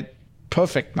are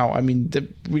perfect now. I mean,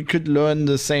 we could learn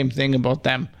the same thing about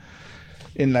them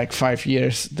in 5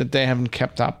 years, that they haven't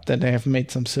kept up, that they have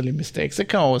made some silly mistakes. It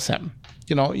can always happen.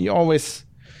 You always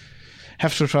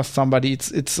have to trust somebody.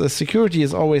 It's security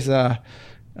is always a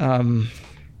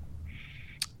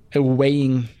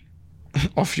weighing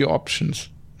of your options,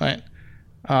 right?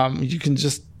 You can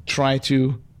just try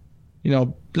to,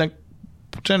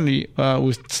 generally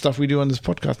with stuff we do on this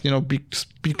podcast,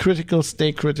 be critical,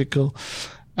 stay critical,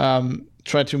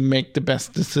 try to make the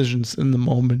best decisions in the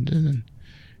moment, and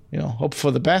hope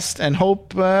for the best, and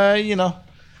hope you're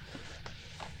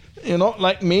not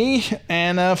like me,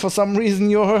 and for some reason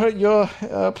your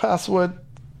password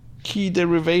key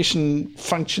derivation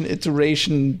function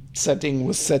iteration setting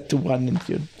was set to 1 and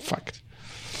you're fucked.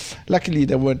 Luckily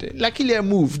I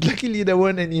moved. Luckily there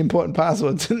weren't any important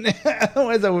passwords in there.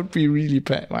 Otherwise I would be really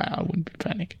I wouldn't be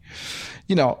panicking.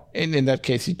 In that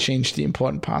case you change the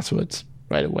important passwords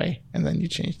right away and then you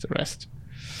change the rest.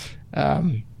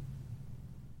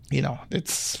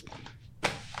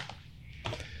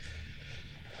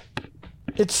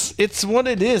 It's what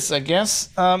it is, I guess.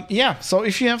 So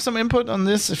if you have some input on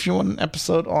this, if you want an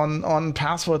episode on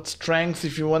password strength,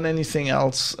 if you want anything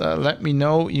else, let me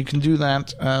know. You can do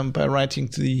that by writing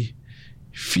to the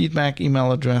feedback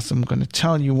email address. I'm going to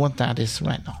tell you what that is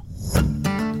right now.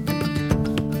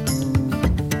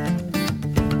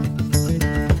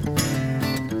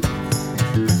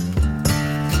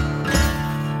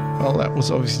 Well, that was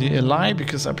obviously a lie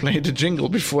because I played a jingle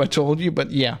before I told you,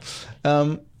 but yeah.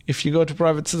 If you go to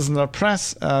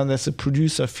privatecitizen.press, there's a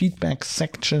producer feedback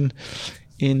section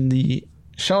in the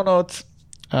show notes.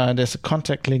 There's a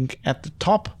contact link at the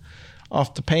top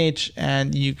of the page,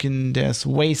 and there's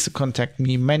ways to contact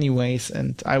me, many ways,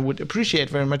 and I would appreciate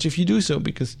very much if you do so,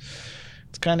 because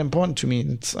it's kind of important to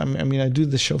me. I do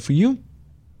this show for you,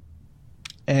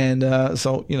 and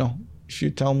so if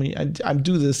you tell me I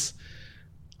do this.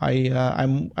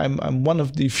 I'm one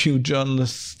of the few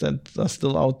journalists that are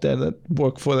still out there that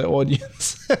work for their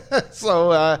audience.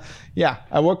 So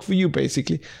I work for you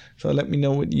basically. So let me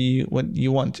know what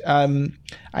you want. I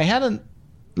had a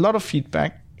lot of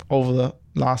feedback over the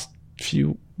last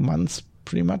few months,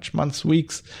 pretty much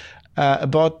weeks,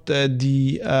 about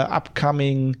the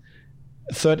upcoming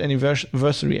 3rd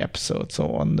anniversary episode. So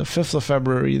on the 5th of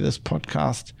February, this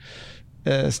podcast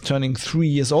is turning 3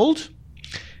 years old.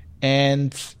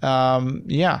 And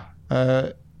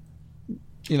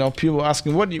people were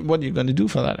asking what are you going to do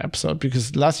for that episode,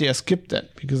 because last year I skipped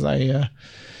that because I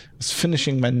was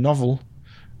finishing my novel,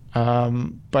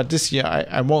 but this year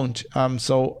I won't.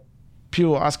 So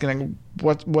people were asking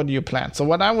what do you plan? So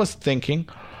what I was thinking,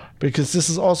 because this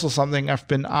is also something I've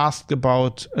been asked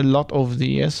about a lot over the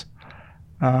years,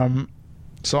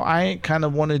 so I kind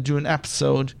of want to do an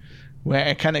episode where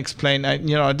I can explain, I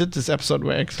did this episode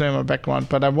where I explain my background,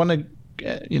 but I want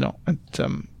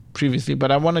to, previously,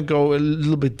 but I want to go a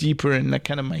little bit deeper in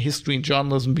kind of my history in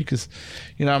journalism, because,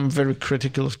 I'm very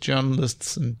critical of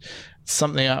journalists, and it's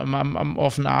something I'm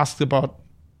often asked about,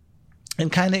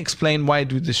 and kind of explain why I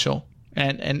do this show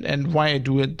and why I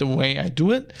do it the way I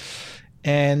do it.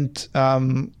 And,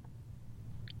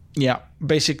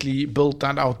 basically build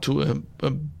that out to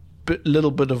a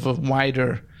little bit of a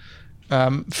wider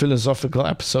philosophical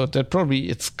episode. That probably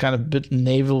it's kind of a bit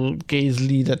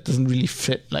navel-gazing. That doesn't really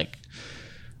fit, like,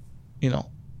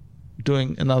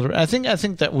 doing another. I think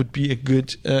that would be a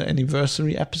good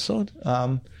anniversary episode.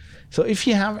 So if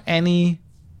you have any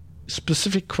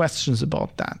specific questions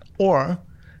about that, or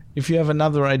if you have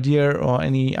another idea or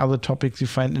any other topics you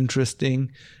find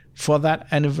interesting for that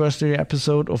anniversary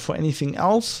episode or for anything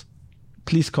else,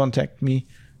 please contact me.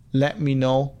 Let me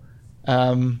know.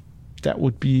 That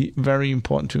would be very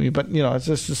important to me. But, it's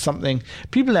just something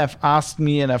people have asked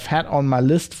me and I've had on my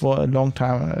list for a long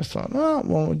time. And I thought,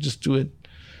 we'll just do it.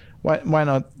 Why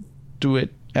not do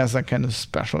it as a kind of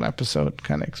special episode,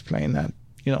 kind of explain that,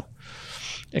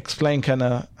 explain kind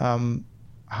of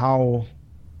how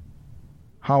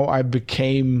I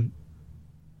became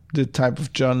the type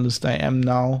of journalist I am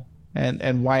now,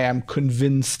 and why I'm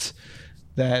convinced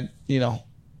that,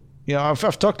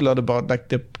 I've talked a lot about like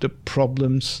the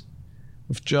problems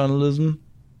of journalism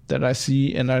that I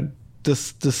see, and I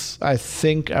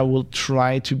think I will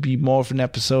try to be more of an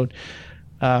episode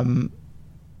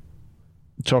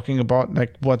talking about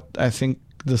like what I think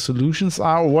the solutions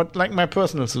are, or what like my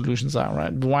personal solutions are,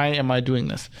 right? Why am I doing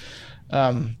this?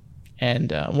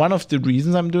 And one of the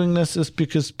reasons I'm doing this is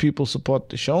because people support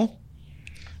the show,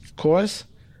 of course.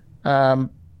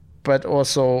 But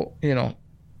also,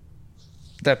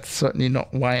 that's certainly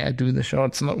not why I do the show.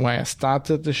 It's not why I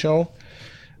started the show.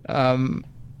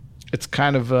 It's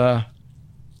kind of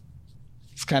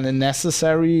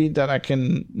necessary that I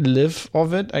can live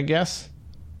of it, I guess,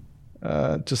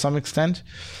 to some extent,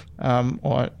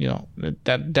 or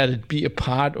that it be a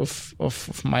part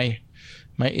of my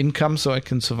income so I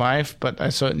can survive. But I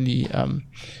certainly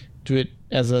do it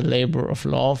as a labor of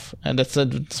love, and that's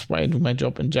why I do my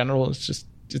job in general. It's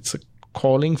a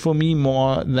calling for me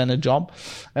more than a job.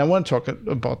 And I want to talk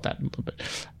about that a little bit.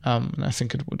 And I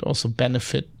think it would also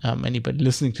benefit anybody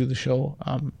listening to the show,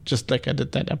 just like I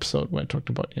did that episode where I talked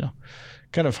about,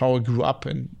 kind of how I grew up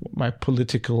and what my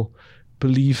political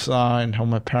beliefs are and how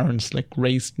my parents like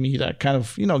raised me. That kind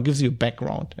of, gives you a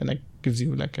background, and it gives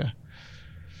you like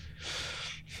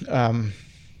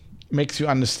makes you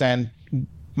understand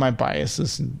my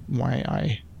biases and why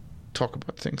I talk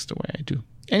about things the way I do.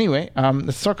 Anyway,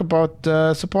 let's talk about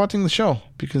supporting the show,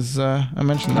 because I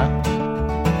mentioned that.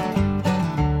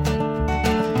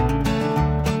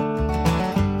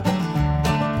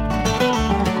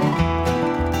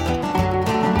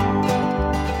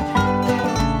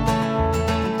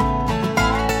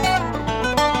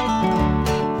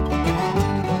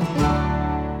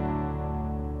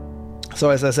 So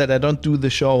as I said, I don't do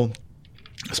the show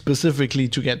specifically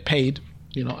to get paid.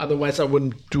 Otherwise I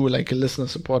wouldn't do like a listener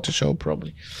supporter show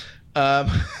probably. But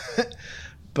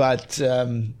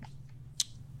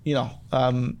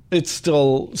it's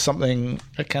still something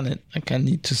I can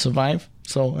need to survive.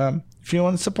 So if you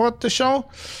want to support the show,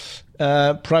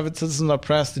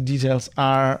 privatecitizen.press, the details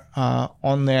are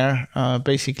on there.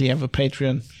 Basically, I have a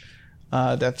Patreon.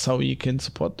 That's how you can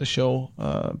support the show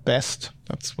best.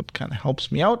 That's what kind of helps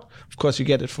me out. Of course, you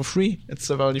get it for free. It's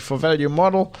a value for value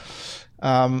model.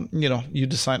 You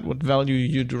decide what value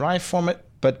you derive from it.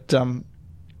 But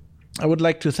I would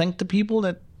like to thank the people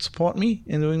that support me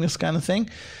in doing this kind of thing.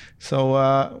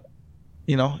 So,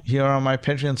 here are my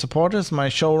Patreon supporters, my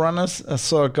showrunners,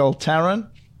 Sir Galtaran.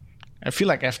 I feel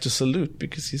like I have to salute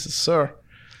because he's a Sir.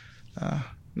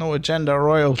 No agenda,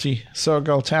 royalty. Sir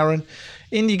Galtaran.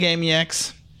 Indie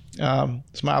Gamiacs.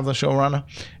 It's my other showrunner.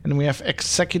 And we have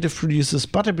executive producers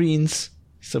Butterbeans.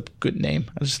 It's a good name.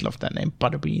 I just love that name,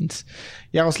 Butterbeans.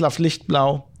 Jaroslav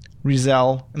Lichtblau,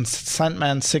 Rizal, and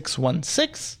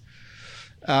Sandman616.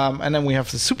 And then we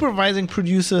have the supervising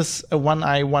producers, a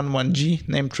 1i11g.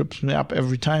 Name trips me up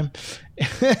every time.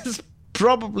 It's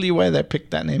probably why they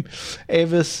picked that name.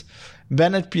 Avis,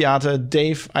 Bennett Beata,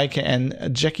 Dave,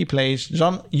 IKN, Jackie Plays,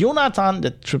 Jonathan,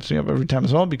 that trips me up every time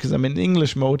as well because I'm in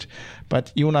English mode,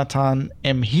 but Jonathan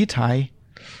M. Hitai,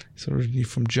 he's originally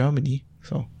from Germany,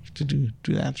 so to do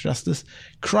that justice.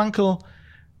 Crunkle,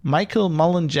 Michael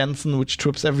Mullen Jensen, which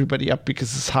trips everybody up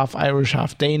because it's half Irish,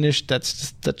 half Danish. That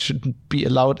shouldn't be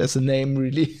allowed as a name,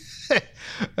 really.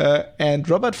 And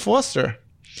Robert Forster.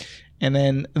 And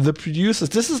then the producers,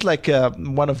 this is like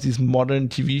one of these modern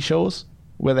TV shows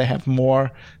where they have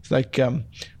more. It's like,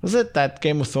 was it that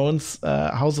Game of Thrones,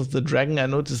 House of the Dragon? I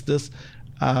noticed this.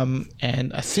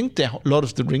 And I think the Lord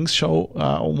of the Rings show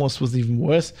almost was even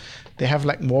worse. They have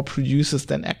like more producers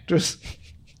than actors.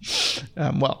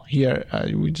 Well, here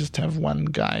we just have one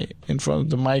guy in front of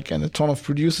the mic and a ton of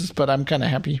producers, but I'm kind of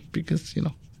happy because,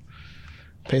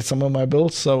 pay some of my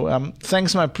bills. So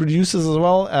thanks to my producers as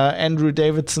well, Andrew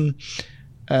Davidson,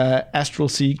 Astral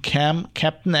C, Cam,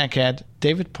 Captain Eckhead,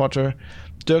 David Potter,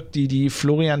 Dirk Didi,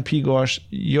 Florian Pigorsch,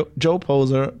 Joe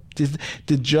Poser,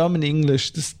 the German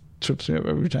English, this trips me up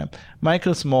every time,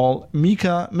 Michael Small,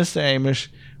 Mika, Mr. Amish,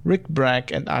 Rick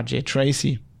Bragg, and RJ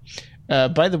Tracy.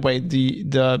 By the way, the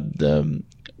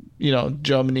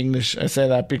German English, I say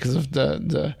that because of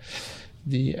the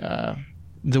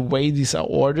way these are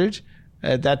ordered.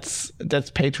 That's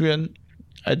Patreon.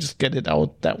 I just get it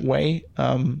out that way.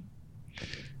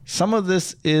 Some of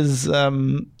this is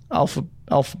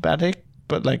alphabetic,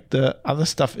 but like the other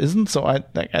stuff isn't. So I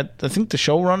think the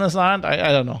showrunners aren't.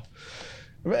 I don't know.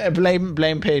 Blame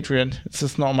Patreon. It's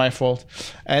just not my fault.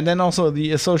 And then also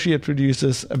the associate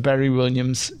producers, Barry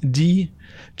Williams, D,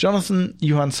 Jonathan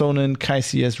Johanssonen, Kai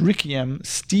CS, Ricky M,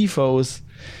 Steve O's,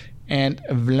 and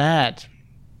Vlad.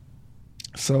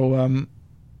 So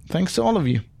thanks to all of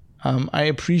you. I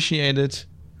appreciate it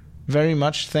very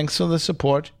much. Thanks for the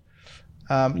support.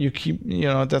 You keep,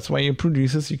 that's why you're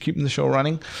producers. You're keeping the show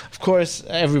running. Of course,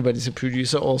 everybody's a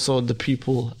producer. Also, the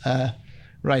people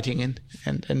writing in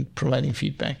and providing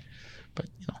feedback. But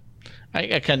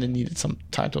I kind of needed some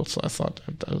titles, so I thought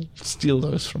I'll steal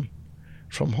those from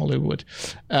Hollywood.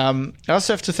 I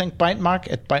also have to thank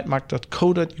Bytemark at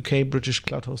bytemark.co.uk, British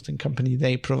cloud hosting company.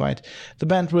 They provide the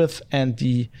bandwidth and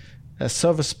the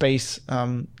server space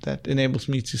that enables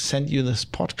me to send you this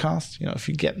podcast.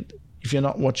 If you're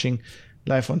not watching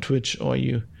live on Twitch or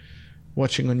you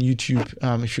watching on YouTube,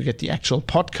 if you get the actual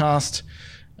podcast,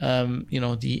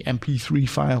 the MP3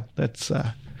 file, that's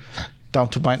down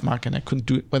to Bytemark, and I couldn't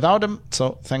do it without him.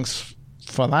 So thanks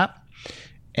for that.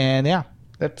 And yeah,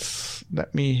 let's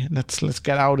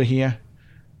get out of here.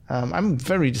 I'm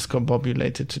very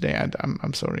discombobulated today.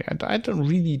 I'm sorry. I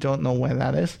don't know where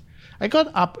that is. I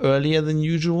got up earlier than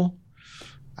usual,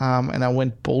 and I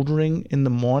went bouldering in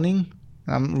the morning.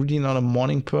 I'm really not a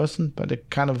morning person, but it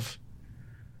kind of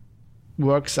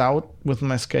works out with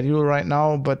my schedule right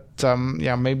now. But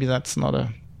maybe that's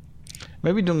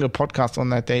maybe doing a podcast on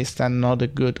that day is then not a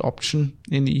good option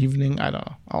in the evening. I don't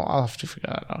know. I'll have to figure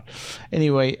that out.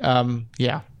 Anyway,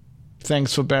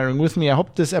 thanks for bearing with me. I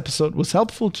hope this episode was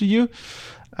helpful to you.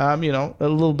 A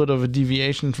little bit of a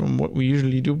deviation from what we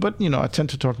usually do, but I tend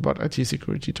to talk about IT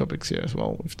security topics here as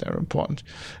well if they're important.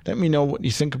 Let me know what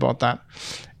you think about that.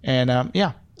 And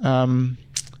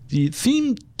the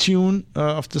theme tune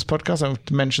of this podcast, I have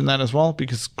to mention that as well,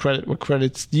 because credit where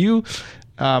credit's due.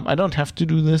 I don't have to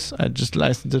do this. I just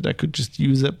licensed it. I could just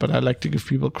use it, but I like to give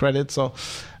people credit. So,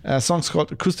 song's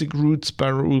called "Acoustic Roots" by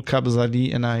Raoul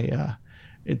Kabazali, and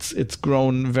it's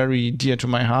grown very dear to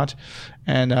my heart.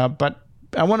 And but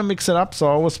I want to mix it up, so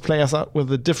I always play us out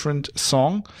with a different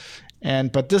song.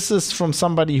 But this is from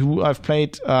somebody who I've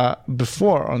played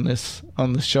before on this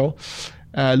show,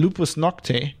 Lupus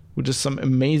Nocte, which is some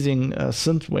amazing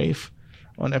synthwave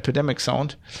on Epidemic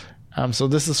Sound. So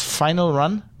this is Final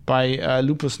Run by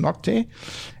Lupus Nocte.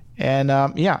 And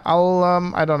I'll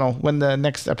I don't know when the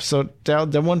next episode,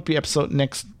 there won't be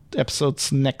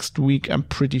episodes next week, I'm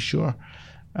pretty sure.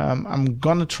 I'm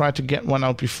gonna try to get one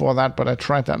out before that, but I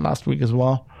tried that last week as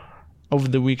well over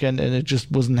the weekend, and it just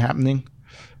wasn't happening.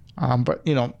 But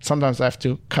sometimes I have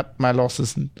to cut my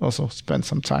losses and also spend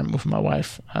some time with my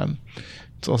wife.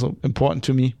 It's also important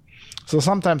to me, so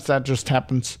sometimes that just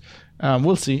happens.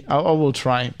 We'll see. I will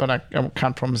try, but I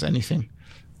can't promise anything.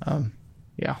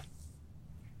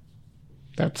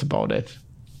 That's about it.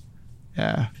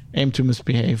 Aim to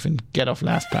misbehave and get off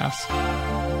LastPass.